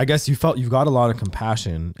 I guess you felt you've got a lot of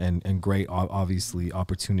compassion and great obviously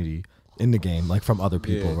opportunity in the game, like from other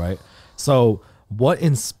people, Yeah. right? So what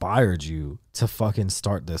inspired you to fucking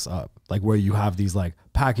start this up? Like where you have these like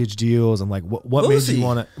package deals and like what made you Boosie.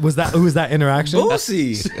 want to? Was that interaction?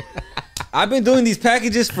 Boosie. I've been doing these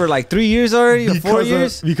packages for like 3 years already, or 4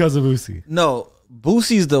 years. Because of Boosie. No,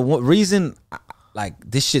 Boosie's the reason like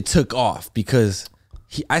this shit took off because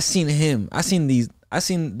I seen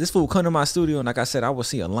this fool come to my studio, and like I said, I would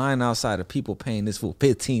see a line outside of people paying this fool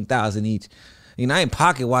 15,000 each. You know, I ain't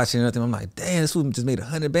pocket watching or nothing. I'm like, damn, this fool just made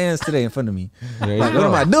 100 bands today in front of me. There you Like, go. what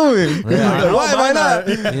am I doing? Like, why am I not?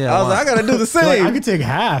 Yeah, I was like, I gotta do the same. Like, I could take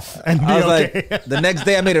half and be I was okay. like, the next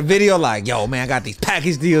day I made a video like, yo, man, I got these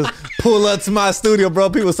package deals. Pull up to my studio, bro.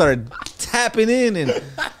 People started tapping in,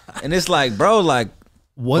 and it's like, bro, like,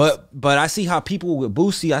 but I see how people with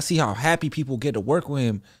Boosie, I see how happy people get to work with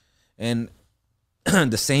him, and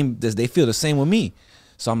they feel the same with me.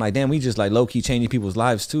 So I'm like, damn, we just like low key changing people's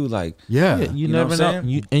lives too. Like, Yeah. You know never what know,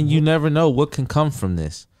 I'm saying? you never know what can come from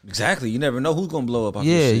this. exactly. You never know who's gonna blow up. Off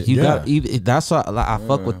Yeah, this shit. you Yeah. got. That's why I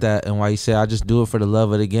fuck with that, and why you say I just do it for the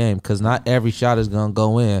love of the game, because not every shot is gonna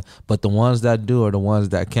go in, but the ones that do are the ones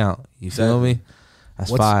that count. You feel Exactly. me?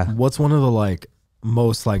 That's fire. What's one of the like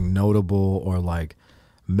most like notable or like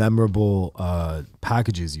memorable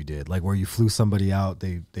packages you did? Like where you flew somebody out,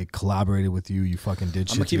 they collaborated with you, you fucking did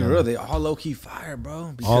shit. I'm gonna keep it together? real. They all low key fire,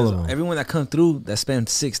 bro. Because All of them. everyone that come through that spend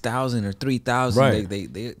 6,000 or 3,000, Right.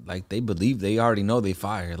 they like they believe they already know they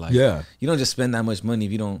fire. Like, Yeah. you don't just spend that much money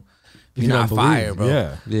if you don't. If You're you not don't believe. fire, bro.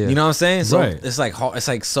 Yeah. Yeah. You know what I'm saying? So Right. it's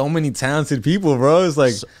like so many talented people, bro. It's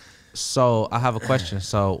like So I have a question.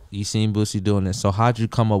 So you seen Boosie doing this. So how'd you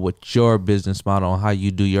come up with your business model on how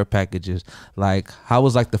you do your packages? Like, how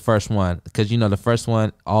was like the first one? Because the first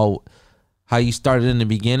one, how you started in the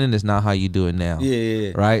beginning is not how you do it now.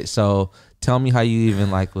 Yeah. Right. So tell me how you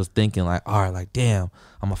even like was thinking like, all right, like damn,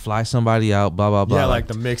 I'm gonna fly somebody out, blah blah blah. Yeah, like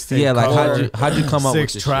the mixtape. Yeah, like how'd you come up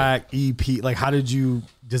with this 6-track EP? Like, how did you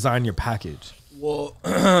design your package? Well,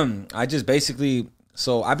 I just basically.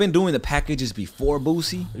 So I've been doing the packages before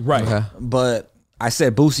Boosie, Right. Okay. but I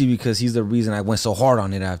said Boosie because he's the reason I went so hard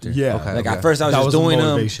on it after. Yeah. Okay. Like at first I was That just was the doing them,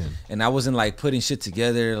 motivation. and I wasn't like putting shit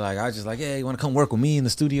together. Like I was just like, yeah, you want to come work with me in the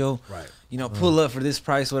studio? Right. Pull up for this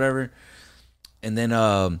price, whatever. And then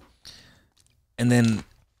I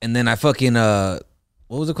fucking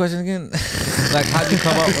what was the question again? Like how'd you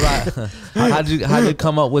come up with like how'd you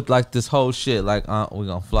come up with like this whole shit? Like we're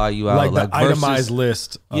gonna fly you out. Like the versus, itemized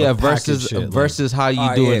list. Of Yeah, package shit, versus how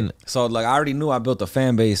you doing. Yeah. So like I already knew I built a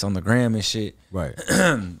fan base on the gram and shit. Right.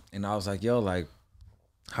 And I was like, yo, like,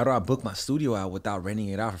 how do I book my studio out without renting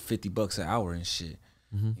it out for $50 an hour and shit?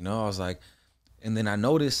 I was like, and then I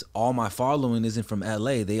noticed all my following isn't from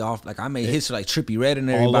LA. They off like I made hits for like Trippie Redd and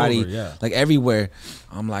everybody, over, yeah. like everywhere.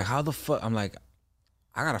 I'm like, how the fuck? I'm like,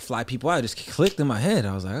 I gotta fly people out. It just clicked in my head.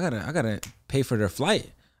 I was like, I gotta pay for their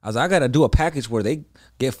flight. I was like, I gotta do a package where they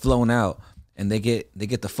get flown out and they get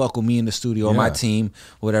to fuck with me in the studio or my team,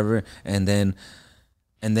 whatever. And then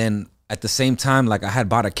at the same time, like I had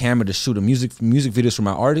bought a camera to shoot music videos for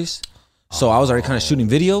my artists. So I was already kind of shooting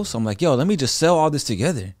videos. So I'm like, yo, let me just sell all this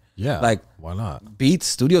together. Yeah. Like, why not? Beats,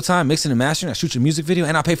 studio time, mixing and mastering. I shoot your music video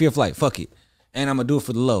and I'll pay for your flight. Fuck it. And I'm gonna do it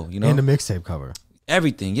for the low, And the mixtape cover.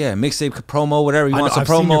 Everything, yeah. Mixtape, promo, whatever you want. Some I've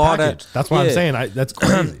seen promo, your all package. that. That's what I'm saying. That's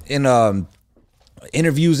crazy. And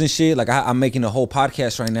interviews and shit. Like I'm making a whole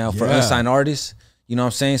podcast right now for unsigned artists. You know what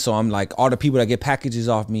I'm saying? So I'm like, all the people that get packages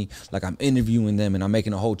off me, like I'm interviewing them and I'm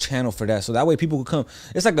making a whole channel for that. So that way people can come.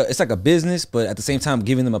 It's like a business, but at the same time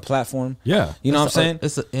giving them a platform. Yeah. You know what I'm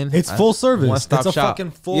saying? It's full service. One-stop It's a shop.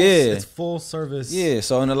 fucking full. Yeah. It's full service. Yeah.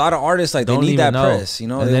 So and a lot of artists like Don't they need even that know. press. You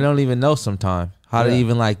know, and they don't even know sometimes how to Yeah.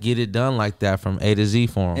 even like get it done like that from A to Z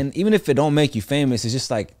for them. And even if it don't make you famous, it's just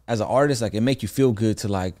like as an artist, like it make you feel good to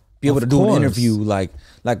like be able Of to do course. an interview. Like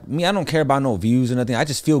me, I don't care about no views or nothing. I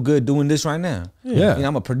just feel good doing this right now. Yeah.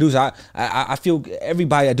 I'm a producer. I feel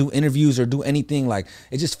everybody I do interviews or do anything, like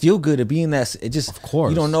it just feel good to be in that. It just, Of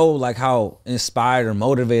course. you don't know like how inspired or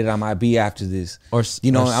motivated I might be after this.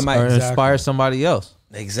 I might inspire somebody else.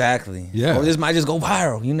 Exactly. Yeah. Or this might just go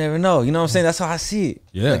viral. You never know. You know what I'm saying? That's how I see it.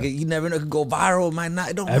 Yeah. Like you never know. It could go viral. It might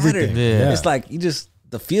not. It don't Everything. matter. Yeah. It's like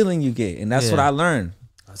the feeling you get, and that's Yeah. what I learned.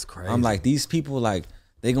 That's crazy. I'm like, these people, like,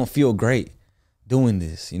 they gonna feel great doing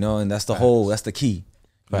this, and that's the key.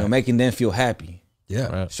 Making them feel happy. yeah.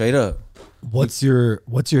 Right. Straight up. What's your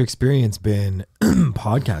experience been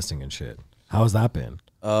podcasting and shit? How has that been?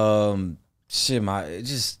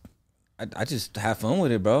 I just have fun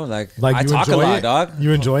with it, bro. Like I you talk a enjoy lot, it? dog.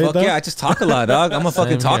 You enjoy it, Fuck though? yeah, I just talk a lot, dog. I'm a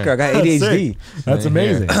fucking Same talker. here. I got That's ADHD. sick. That's Same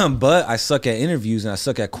here. amazing. But I suck at interviews and I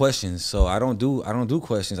suck at questions. So I don't do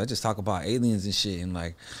questions. I just talk about aliens and shit and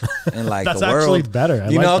like That's the actually world. better. I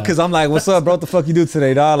You like know, that. because I'm like, what's up, bro? What the fuck you do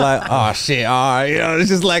today, dog? Like, oh shit, all right. It's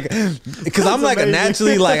just like, because I'm like amazing. a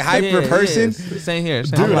naturally like hyper person. Same here.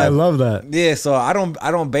 Same Dude, here. I love that. Yeah, so I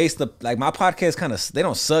don't base like my podcast kind of, they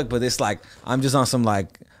don't suck, but it's like I'm just on some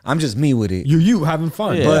like I'm just me with it. You having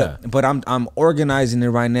fun. Yeah. But I'm organizing it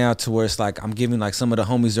right now to where it's like I'm giving like some of the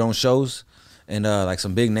homies their own shows and like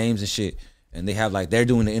some big names and shit. And they have like they're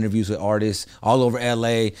doing the interviews with artists all over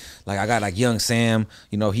LA. Like I got like Young Sam,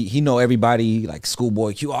 he know everybody, like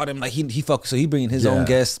Schoolboy Q, all them, like he fuck, so he bringing his own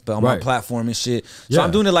guests but on my platform and shit. So Yeah. I'm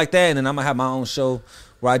doing it like that, and then I'm gonna have my own show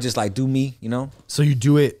where I just like do me, So you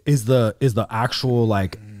do it, is the actual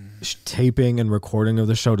like taping and recording of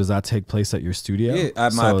the show, does that take place at your studio? Yeah,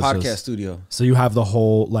 at my So it's podcast just- studio. So you have the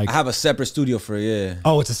whole like I have a separate studio for it, yeah.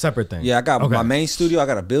 oh, it's a separate thing. Yeah, I got Okay. my main studio. I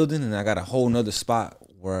got a building, and I got a whole nother spot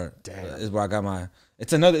where is where I got my.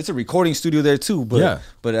 It's a recording studio there too. But Yeah.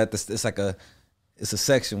 but it's a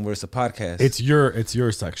section where it's a podcast. It's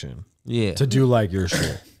your section. Yeah. To do like your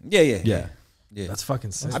shit. yeah. That's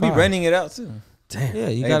fucking sick. I be renting it out too. Damn. Yeah,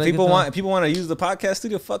 you Hey, got people want to use the podcast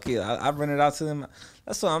studio. Fuck it, I rent it out to them.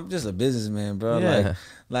 That's why I'm just a businessman, bro. Yeah.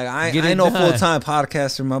 Like I Get ain't it no done. full time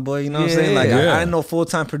podcaster, my boy. You know what I'm saying? Like Yeah. I ain't no full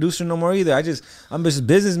time producer no more either. I'm just a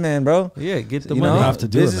businessman, bro. Yeah, get the You money. know, You have to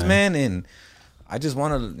do it, man. businessman, and I just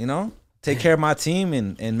want to, take care of my team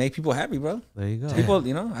and make people happy, bro. There you go. People,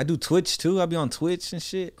 you know, I do Twitch too. I be on Twitch and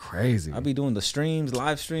shit. Crazy. I be doing the streams,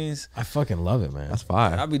 live streams. I fucking love it, man. That's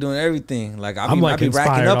fire. I be doing everything. Like I I'm, be, like, I be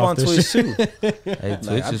racking inspired up off on this Twitch too. Hey,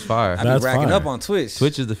 Twitch is fire. I be That's racking fire. up on Twitch.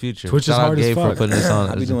 Twitch is the future. Twitch is Shout out hard as Gabe for fuck. putting this on.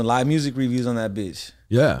 I be doing live music reviews on that bitch.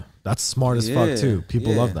 Yeah, that's smart as fuck too.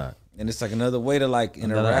 People love that. And it's like another way to like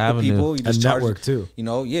Another interact with avenue. people. You just And charge, network too. You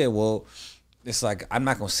know, yeah. Well, it's like I'm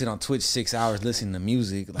not gonna sit on Twitch 6 hours listening to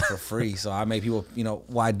music like for free. So I make people, you know,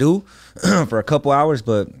 well I do for a couple hours,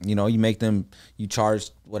 but you know, you charge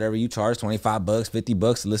whatever you charge, $25,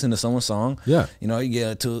 $50 to listen to someone's song. Yeah. You know, you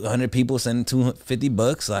get 200 people sending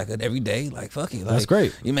 $250 like every day. Like fuck it, like, That's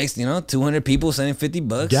great. You make 200 people sending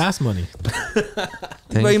 $50. Gas money.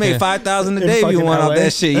 Bro, you make 5,000 a In day if you fucking want LA. off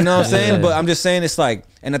that shit. You know what I'm saying? Yeah. But I'm just saying it's like,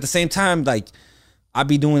 and at the same time, like I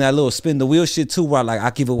be doing that little spin the wheel shit too, where like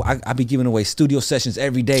I be giving away studio sessions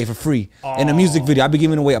every day for free. In a music video, I be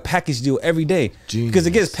giving away a package deal every day because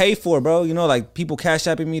it gets paid for, bro. You know, like people cash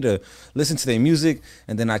apping me to listen to their music,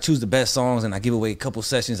 and then I choose the best songs and I give away a couple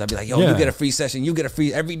sessions. I be like, yo, Yeah. you get a free session, you get a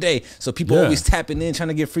free every day. So people Yeah. always tapping in trying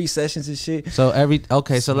to get free sessions and shit. So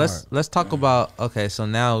so let's talk about so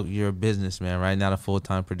now you're a businessman, right? Not a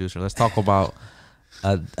full-time producer. Let's talk about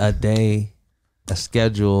a day, a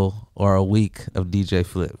schedule, or a week of DJ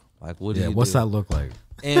Flip. Like what do you What's do? that look like?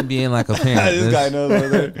 And being like a parent. This guy knows what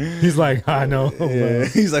I'm saying. He's like, I know. Yeah.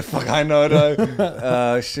 He's like, fuck, I know,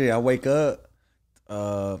 dog. Shit, I wake up.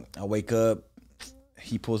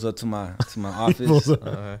 He pulls up to my office,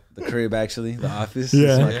 the crib actually, the office. This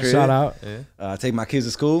is my crib. Shout out. I take my kids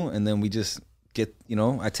to school, and then we just get,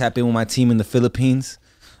 I tap in with my team in the Philippines.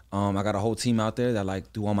 I got a whole team out there that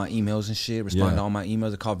like do all my emails and shit, respond to all my emails.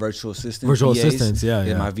 They're called virtual assistants. Virtual VAs. assistants, yeah.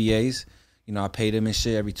 They're my VAs. I pay them and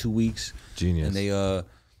shit every 2 weeks. Genius. And they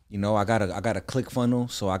I got a click funnel,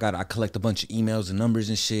 so I collect a bunch of emails and numbers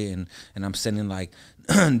and shit, and I'm sending like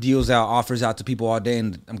deals out, offers out to people all day,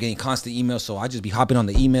 and I'm getting constant emails. So I just be hopping on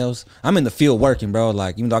the emails. I'm in the field working, bro.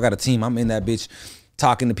 Like even though I got a team, I'm in that bitch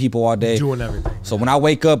talking to people all day, Doing everything. So when I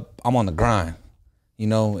wake up, I'm on the grind,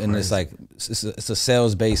 and it's like it's a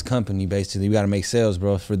sales based company basically. We got to make sales,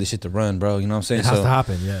 bro, for this shit to run, bro. You know what I'm saying? It has to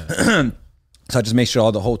happen, yeah. So I just make sure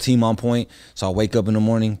the whole team on point. So I wake up in the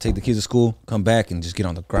morning, take the kids to school, come back and just get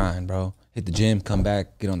on the grind, bro. Hit the gym, come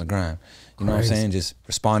back, get on the grind. You know what I'm saying? Just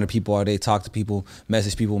respond to people all day, talk to people,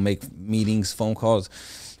 message people, make meetings, phone calls.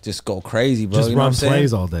 Just go crazy, bro. Just you know run what I'm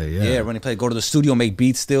plays saying? all day, yeah. Yeah, running plays. Go to the studio, make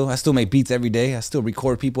beats still. I still make beats every day. I still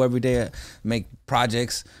record people every day. I make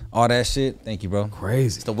projects, all that shit. Thank you, bro.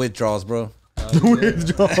 Crazy. It's the withdrawals, bro.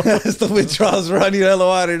 It's the withdrawals, bro. I need hella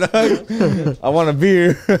water, dog. I want a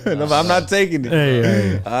beer. I'm not taking it.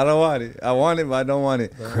 Hey. I don't want it. I want it, but I don't want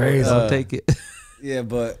it. Crazy. I'll take it. Yeah,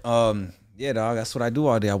 but yeah, dog. That's what I do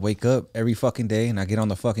all day. I wake up every fucking day and I get on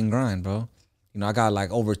the fucking grind, bro. I got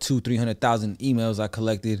like over 200,000-300,000 emails I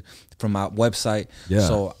collected from my website. Yeah.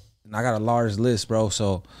 So I got a large list, bro.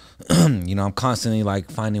 So I'm constantly like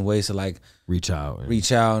finding ways to like Reach out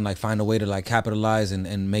and like find a way to like capitalize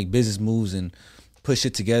and make business moves and push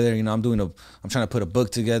it together. I'm trying to put a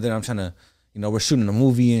book together. I'm trying to, we're shooting a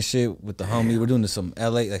movie and shit with the homie. We're doing some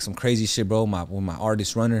LA, like some crazy shit, bro. With my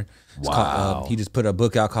artist runner. It's called, he just put a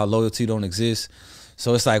book out called Loyalty Don't Exist.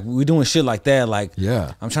 So it's like we're doing shit like that. Like,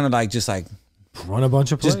 Yeah. I'm trying to like just like Run a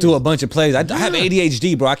bunch of plays. just do a bunch of plays. I have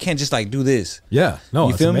ADHD, bro. I can't just like do this. Yeah. No, You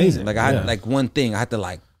it's feel amazing. me? Like I had like one thing. I had to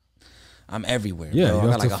like, I'm everywhere. Yeah, bro. you I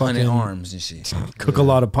have got like to 100 fucking arms and shit. Cook a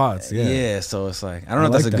lot of pots. Yeah. Yeah, so it's like I don't know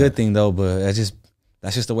if like that's a that. good thing though, but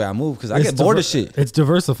that's just the way I move because I get bored of shit. It's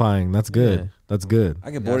diversifying. That's good. Yeah. That's good.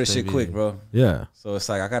 I get bored of to shit be- quick, bro. Yeah. So it's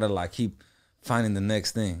like I gotta like keep finding the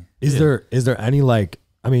next thing. Is there any like,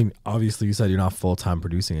 I mean, obviously you said you're not full time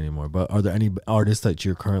producing anymore, but are there any artists that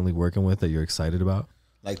you're currently working with that you're excited about?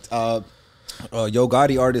 Like Yo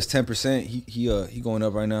Gotti artist 10%. He going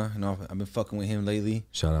up right now. I've been fucking with him lately.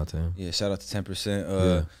 Shout out to him. Yeah, shout out to 10%.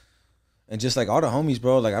 Yeah. And just like all the homies,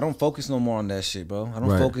 bro. Like I don't focus no more on that shit, bro. I don't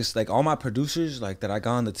Right. focus like all my producers like that I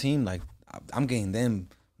got on the team. Like I'm getting them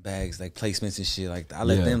bags, like placements and shit. Like I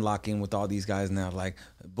let Yeah. them lock in with all these guys now. Like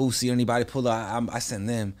Boosie or anybody pull up, I send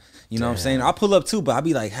them. You know what I'm saying? I'll pull up too, but I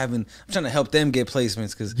be like I'm trying to help them get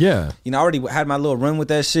placements because Yeah. I already had my little run with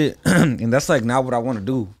that shit, and that's like not what I want to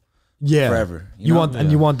do. Yeah. Forever, You know? want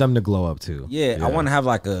you want them to glow up too. Yeah, I want to have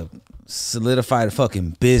like a solidified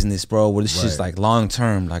fucking business, bro, where this shit's Right. like long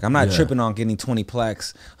term. Like I'm not Yeah. tripping on getting 20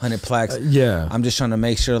 plaques, 100 plaques. Yeah. I'm just trying to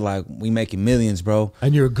make sure like we making millions, bro.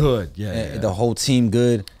 And you're good. Yeah. And yeah. the whole team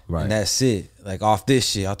good, Right. and that's it. Like off this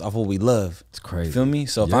shit, off what we love. It's crazy. You feel me?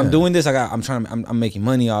 So if Yeah. I'm doing this, I'm making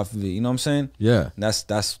money off of it. You know what I'm saying? Yeah. And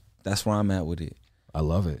that's where I'm at with it. I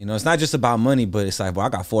love it. You know, it's not just about money, but it's like, well, I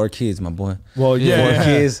got 4 kids, my boy. Well, yeah. 4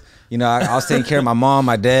 kids. You know, I was taking care of my mom,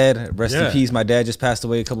 my dad. Rest in peace. My dad just passed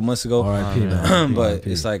away a couple months ago. R.I.P. man. But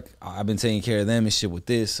R.I.P. it's like I've been taking care of them and shit with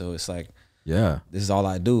this. So it's like, yeah, this is all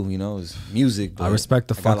I do. You know, is music. I respect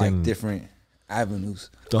the got fucking like different avenues.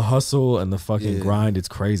 The hustle and the fucking grind. It's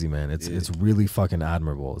crazy, man. It's really fucking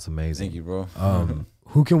admirable. It's amazing. Thank you, bro.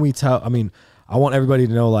 Who can we tell? I mean, I want everybody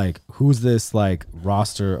to know, like, who's this like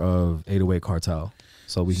roster of 808 Cartel,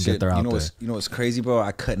 so we can get there out there. You know what's crazy, bro?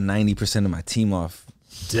 I cut 90% of my team off.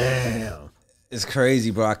 Damn. It's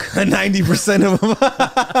crazy, bro. I cut 90% of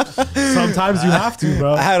them. Sometimes you have to,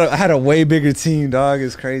 bro. I had a way bigger team, dog.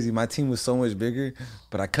 It's crazy. My team was so much bigger,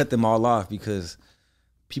 but I cut them all off because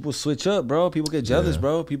people switch up, bro. People get jealous,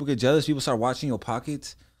 bro. People get jealous. People start watching your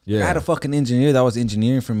pockets. Yeah. I had a fucking engineer that was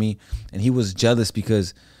engineering for me, and he was jealous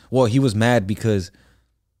because, well, he was mad because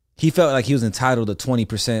he felt like he was entitled to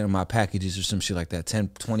 20% of my packages or some shit like that. 10,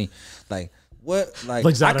 20, like what? Like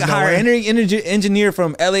I could hire an engineer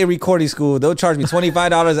from LA Recording School. They'll charge me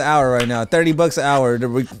 $25 an hour right now, $30 an hour.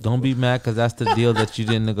 Don't be mad because that's the deal that you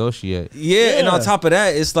didn't negotiate. Yeah, and on top of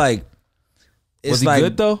that, it's like, was he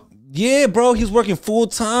good though? Yeah, bro, he was working full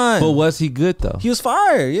time. But was he good though? He was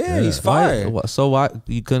fired. Yeah, he's fired. So why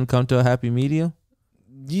you couldn't come to a happy medium?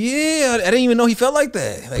 Yeah, I didn't even know he felt like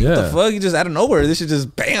that. Like what the fuck? He just out of nowhere. This shit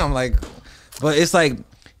just bam. Like, but it's like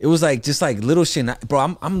it was like just like little shit.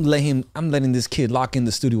 Bro, I'm letting this kid lock in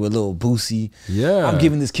the studio with Lil Boosie. Yeah. I'm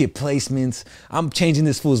giving this kid placements. I'm changing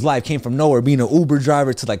this fool's life. Came from nowhere, being an Uber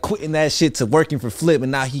driver to like quitting that shit to working for Flip,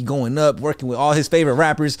 and now he going up, working with all his favorite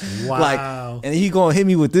rappers. Wow. Like, and he gonna hit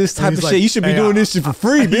me with this type of shit. You should be doing this shit for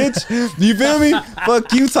free, bitch. You feel me?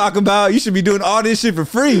 Fuck you talking about. You should be doing all this shit for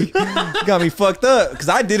free. You got me fucked up because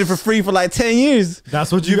I did it for free for like 10 years.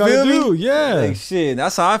 That's what you gotta do. Yeah. Like shit.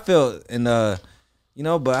 That's how I felt. And you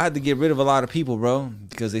know, but I had to get rid of a lot of people, bro,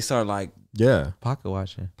 because they start like pocket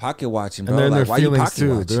watching, bro. And they're in like, their why you feelings pocket too.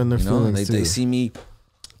 watching? They're in their feelings too. They see me.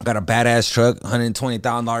 I got a badass truck,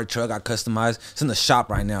 $120,000 truck. I customized. It's in the shop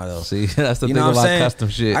right now, though. See, that's the thing about custom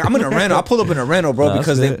shit. I'm in a rental. I pull up in a rental, bro,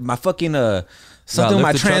 because my fucking something with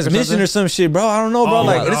my transmission or some shit, bro. I don't know, bro.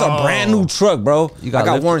 Like it's a brand new truck, bro. I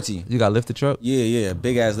got warranty. You got lifted truck? Yeah,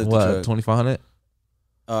 big ass lifted truck. 2,500?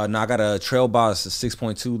 No, I got a Trail Boss, a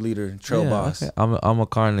 6.2 liter Trail Boss. Okay. I'm a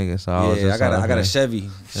car nigga, so I got a Chevy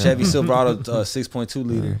Silverado 6.2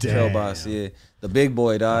 liter Trail Boss. Yeah, the big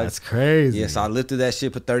boy, dog. That's crazy. Yeah, so I lifted that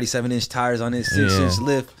shit, put 37-inch tires on it, 6-inch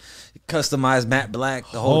lift, customized matte black,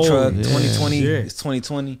 the whole truck. 2020, it's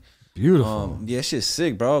 2020. Beautiful. Yeah, shit's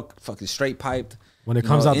sick, bro. Fucking straight piped. When it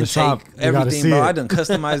comes out the shop, everything, bro. I done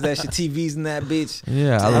customized that shit. TVs in that bitch.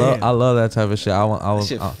 Yeah, I love that type of shit.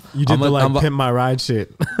 You did the pimp my ride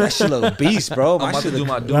shit. That shit look beast, bro. I'm about to do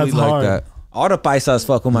my That's dually like hard. that. All the paisas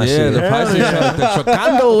fuck with my shit. The paisas the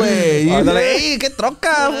trocando way. They're like, hey, que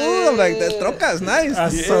troca, fool. I'm like, that troca is nice.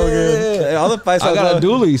 That's so good. All the paisas. I got a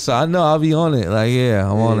dually, so I know I'll be on it. Like,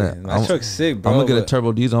 I'm on it. That truck's sick, bro. I'm gonna get a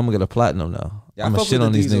turbo diesel. I'm gonna get a platinum now. Yeah, I'm gonna shit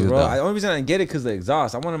on these niggas, bro. though. The only reason I didn't get it because the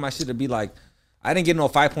exhaust. I wanted my shit to be like, I didn't get no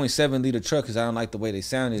 5.7 liter truck because I don't like the way they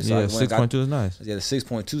sounded. So 6.2 is nice. Yeah, the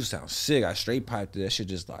 6.2 sounds sick. I straight piped it. That shit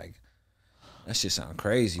just like, that shit sound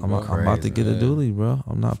crazy, bro. I'm about to get a dually, bro.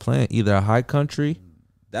 I'm not playing. Either a high country.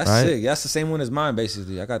 That's sick. That's the same one as mine,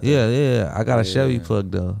 basically. I got I got a Chevy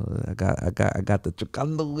plug though. I got the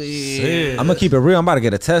Chocando way. I'm gonna keep it real. I'm about to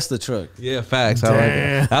get a Tesla truck. Yeah, facts. I like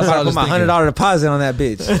it. That's I put my $100 deposit on that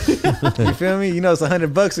bitch. You feel me? You know it's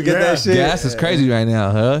 $100 to get that shit. Gas is crazy right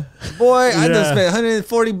now, huh? Boy, I just spent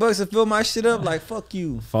 $140 to fill my shit up. Like fuck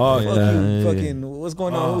you. Fuck you. Fucking what's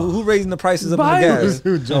going on? Who raising the prices up in the gas?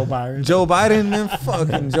 Who, Joe Byron? Joe Biden, man.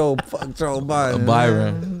 Fucking Joe. Fuck Joe Biden.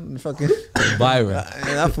 Byron. Fucking Byron.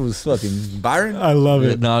 That fool's fucking Byron. I love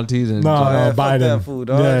it. No, I'm teasing. No, Biden. That fool,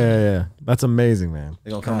 dog. Yeah. That's amazing, man.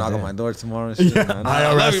 They gonna come knock on my door tomorrow and shit. Yeah, Man.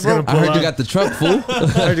 I love you, bro. I heard you got the truck, fool. I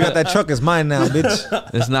heard you got that truck. It's mine now,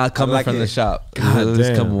 bitch. It's not coming like from it. the shop. God it's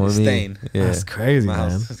damn. coming with me. Stain. Yeah. That's crazy, My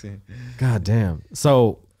man. house. God damn.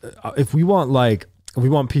 So, if we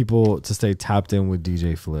want people to stay tapped in with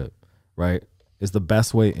DJ Flip, right? Is the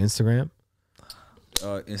best way Instagram?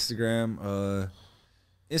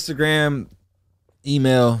 Instagram,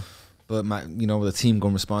 email, but the team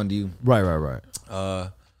gonna respond to you. Right.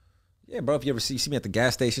 Yeah, Yeah, bro. If you ever see me at the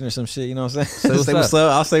gas station or some shit, you know what I'm saying? Say what's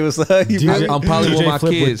up. I'll say what's up. You feel me? I'm probably DJ with my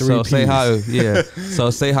Flip with kids, 3 so say Ps. hi. Yeah, so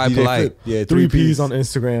say hi DJ polite. Flip. Yeah, 3 Ps on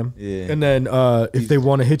Instagram. Yeah. And then if they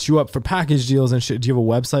want to hit you up for package deals and shit, do you have a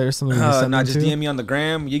website or something? Nah, just DM me on the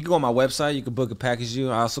gram. You can go on my website. You can book a package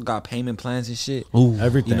deal. I also got payment plans and shit. Ooh,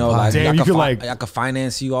 Everything. You know, like damn, I you can could like I can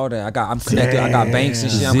finance you all that. I'm connected. I got banks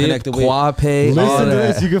and shit. I'm Zip, connected with. Quad Pay, all listen to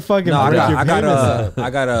that. this. You can fucking No, break your I payments.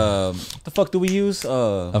 got the fuck do we use?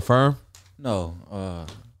 Affirm. No,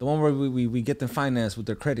 the one where we get them financed with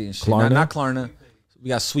their credit and shit. Klarna? Not Klarna. We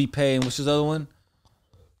got Sweet Pay and what's the other one?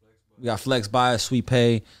 We got Flex Buy, Sweet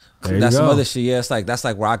Pay. There you That's some go. other shit. Yeah, it's like that's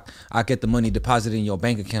like where I get the money deposited in your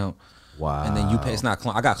bank account. Wow. And then you pay. It's not.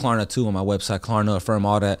 I got Klarna too on my website. Klarna, Affirm,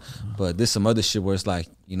 all that. But there's some other shit where it's like,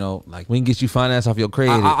 you know, like We can get you finance off your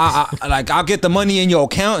credit. like I'll get the money in your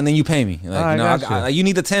account and then you pay me. Like, I you know, got you. like, you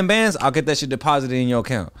need the 10 bands. I'll get that shit deposited in your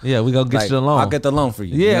account. Yeah, we gonna get Like, you the loan. I'll get the loan for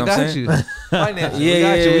you. yeah, you know what I'm got saying? you. Finance. Yeah, we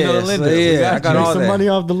got you. We know the yeah, lender. so, We yeah, got I got you. Make all some that. money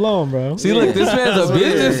off the loan, bro. See, look, this man's a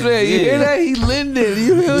businessman. You Yeah. hear that? He lending.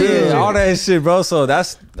 You feel me? Yeah, all that shit, bro. So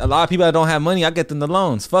that's a lot of people that don't have money. I get them the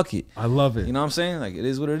loans. Fuck it. I love it. You know what I'm saying? Like it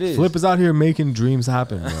is what it is. Flip is out here making dreams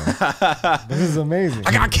happen, bro. This is amazing.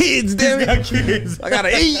 I got kids, damn it. I got kids. I gotta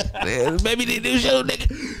eat. Man, maybe they do show,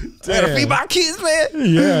 nigga. I gotta Damn. feed my kids, man.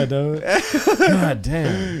 Yeah, dude. God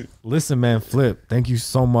damn. Listen, man, Flip, thank you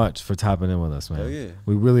so much for tapping in with us, man. Hell yeah.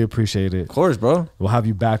 We really appreciate it. Of course, bro. We'll have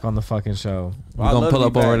you back on the fucking show. We're gonna pull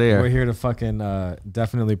up over We're there. here to fucking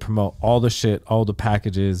definitely promote all the shit, all the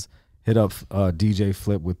packages. Hit up DJ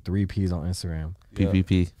Flip with 3 Ps on Instagram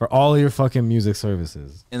PPP. for all of your fucking music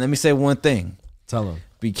services. And let me say one thing. Tell them.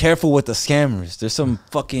 Be careful with the scammers. There's some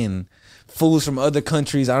fucking fools from other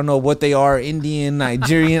countries. I don't know what they are. Indian,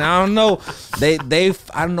 Nigerian. I don't know. They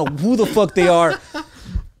I don't know who the fuck they are.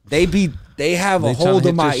 They have a They tryna hold hit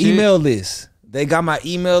of my your shit? email list. They got my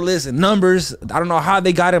email list and numbers. I don't know how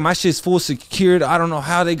they got it. My shit's full secured. I don't know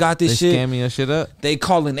how they got They this shit. scamming your shit up. They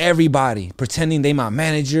calling everybody, pretending they my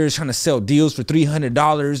managers, trying to sell deals for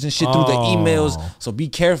 $300 and shit through the emails. So be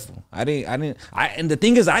careful. And the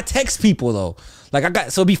thing is, I text people though. Like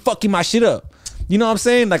be fucking my shit up. You know what I'm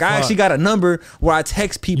saying? Like I actually got a number where I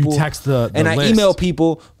text people. You text the and I list. email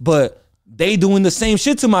people, but they doing the same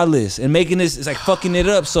shit to my list and making this. It's like fucking it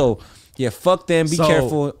up. So. Yeah, fuck them. Be So-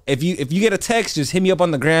 careful. If you get a text, just hit me up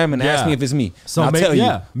on the gram and ask Yeah. me if it's me. So I'll make- tell you.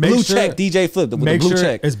 yeah, make Blue sure- check DJ Flip with Make the blue sure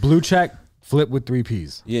check. it's blue check, Flip with 3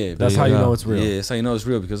 Ps. Yeah, That's there how you you go. know it's real. Yeah, that's how you know it's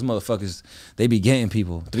real because motherfuckers they be getting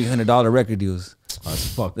people $300 record deals. That's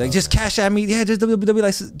fucked Like up, just man. cash at me. Yeah, just they'll be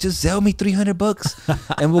like just sell me $300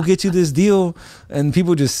 and we'll get you this deal. And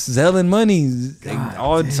people just selling money.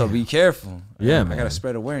 So be careful. Yeah, I man. gotta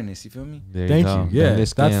spread awareness. You feel me? There Thank go. you. Yeah, Don't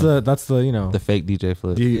miss that's scam. the you know the fake DJ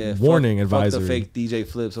Flip. the Yeah. warning fuck advisory. the fake DJ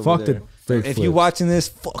Flips over Fuck there. the fake If flips. you watching this,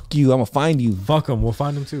 fuck you. I'ma find you. Fuck them. We'll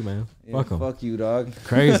find them too, man. Yeah, Fuck them. fuck you, dog.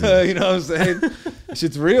 Crazy. You know what I'm saying?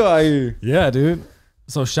 Shit's real out here. Yeah, dude.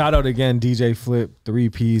 So shout out again, DJ Flip, 3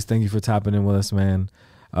 Ps. Thank you for tapping in with us, man.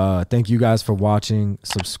 Thank you guys for watching.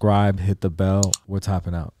 Subscribe, hit the bell. We're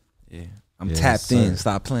tapping out. Yeah. I'm Yes, tapped sir. in.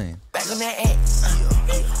 Stop playing. Back on that X.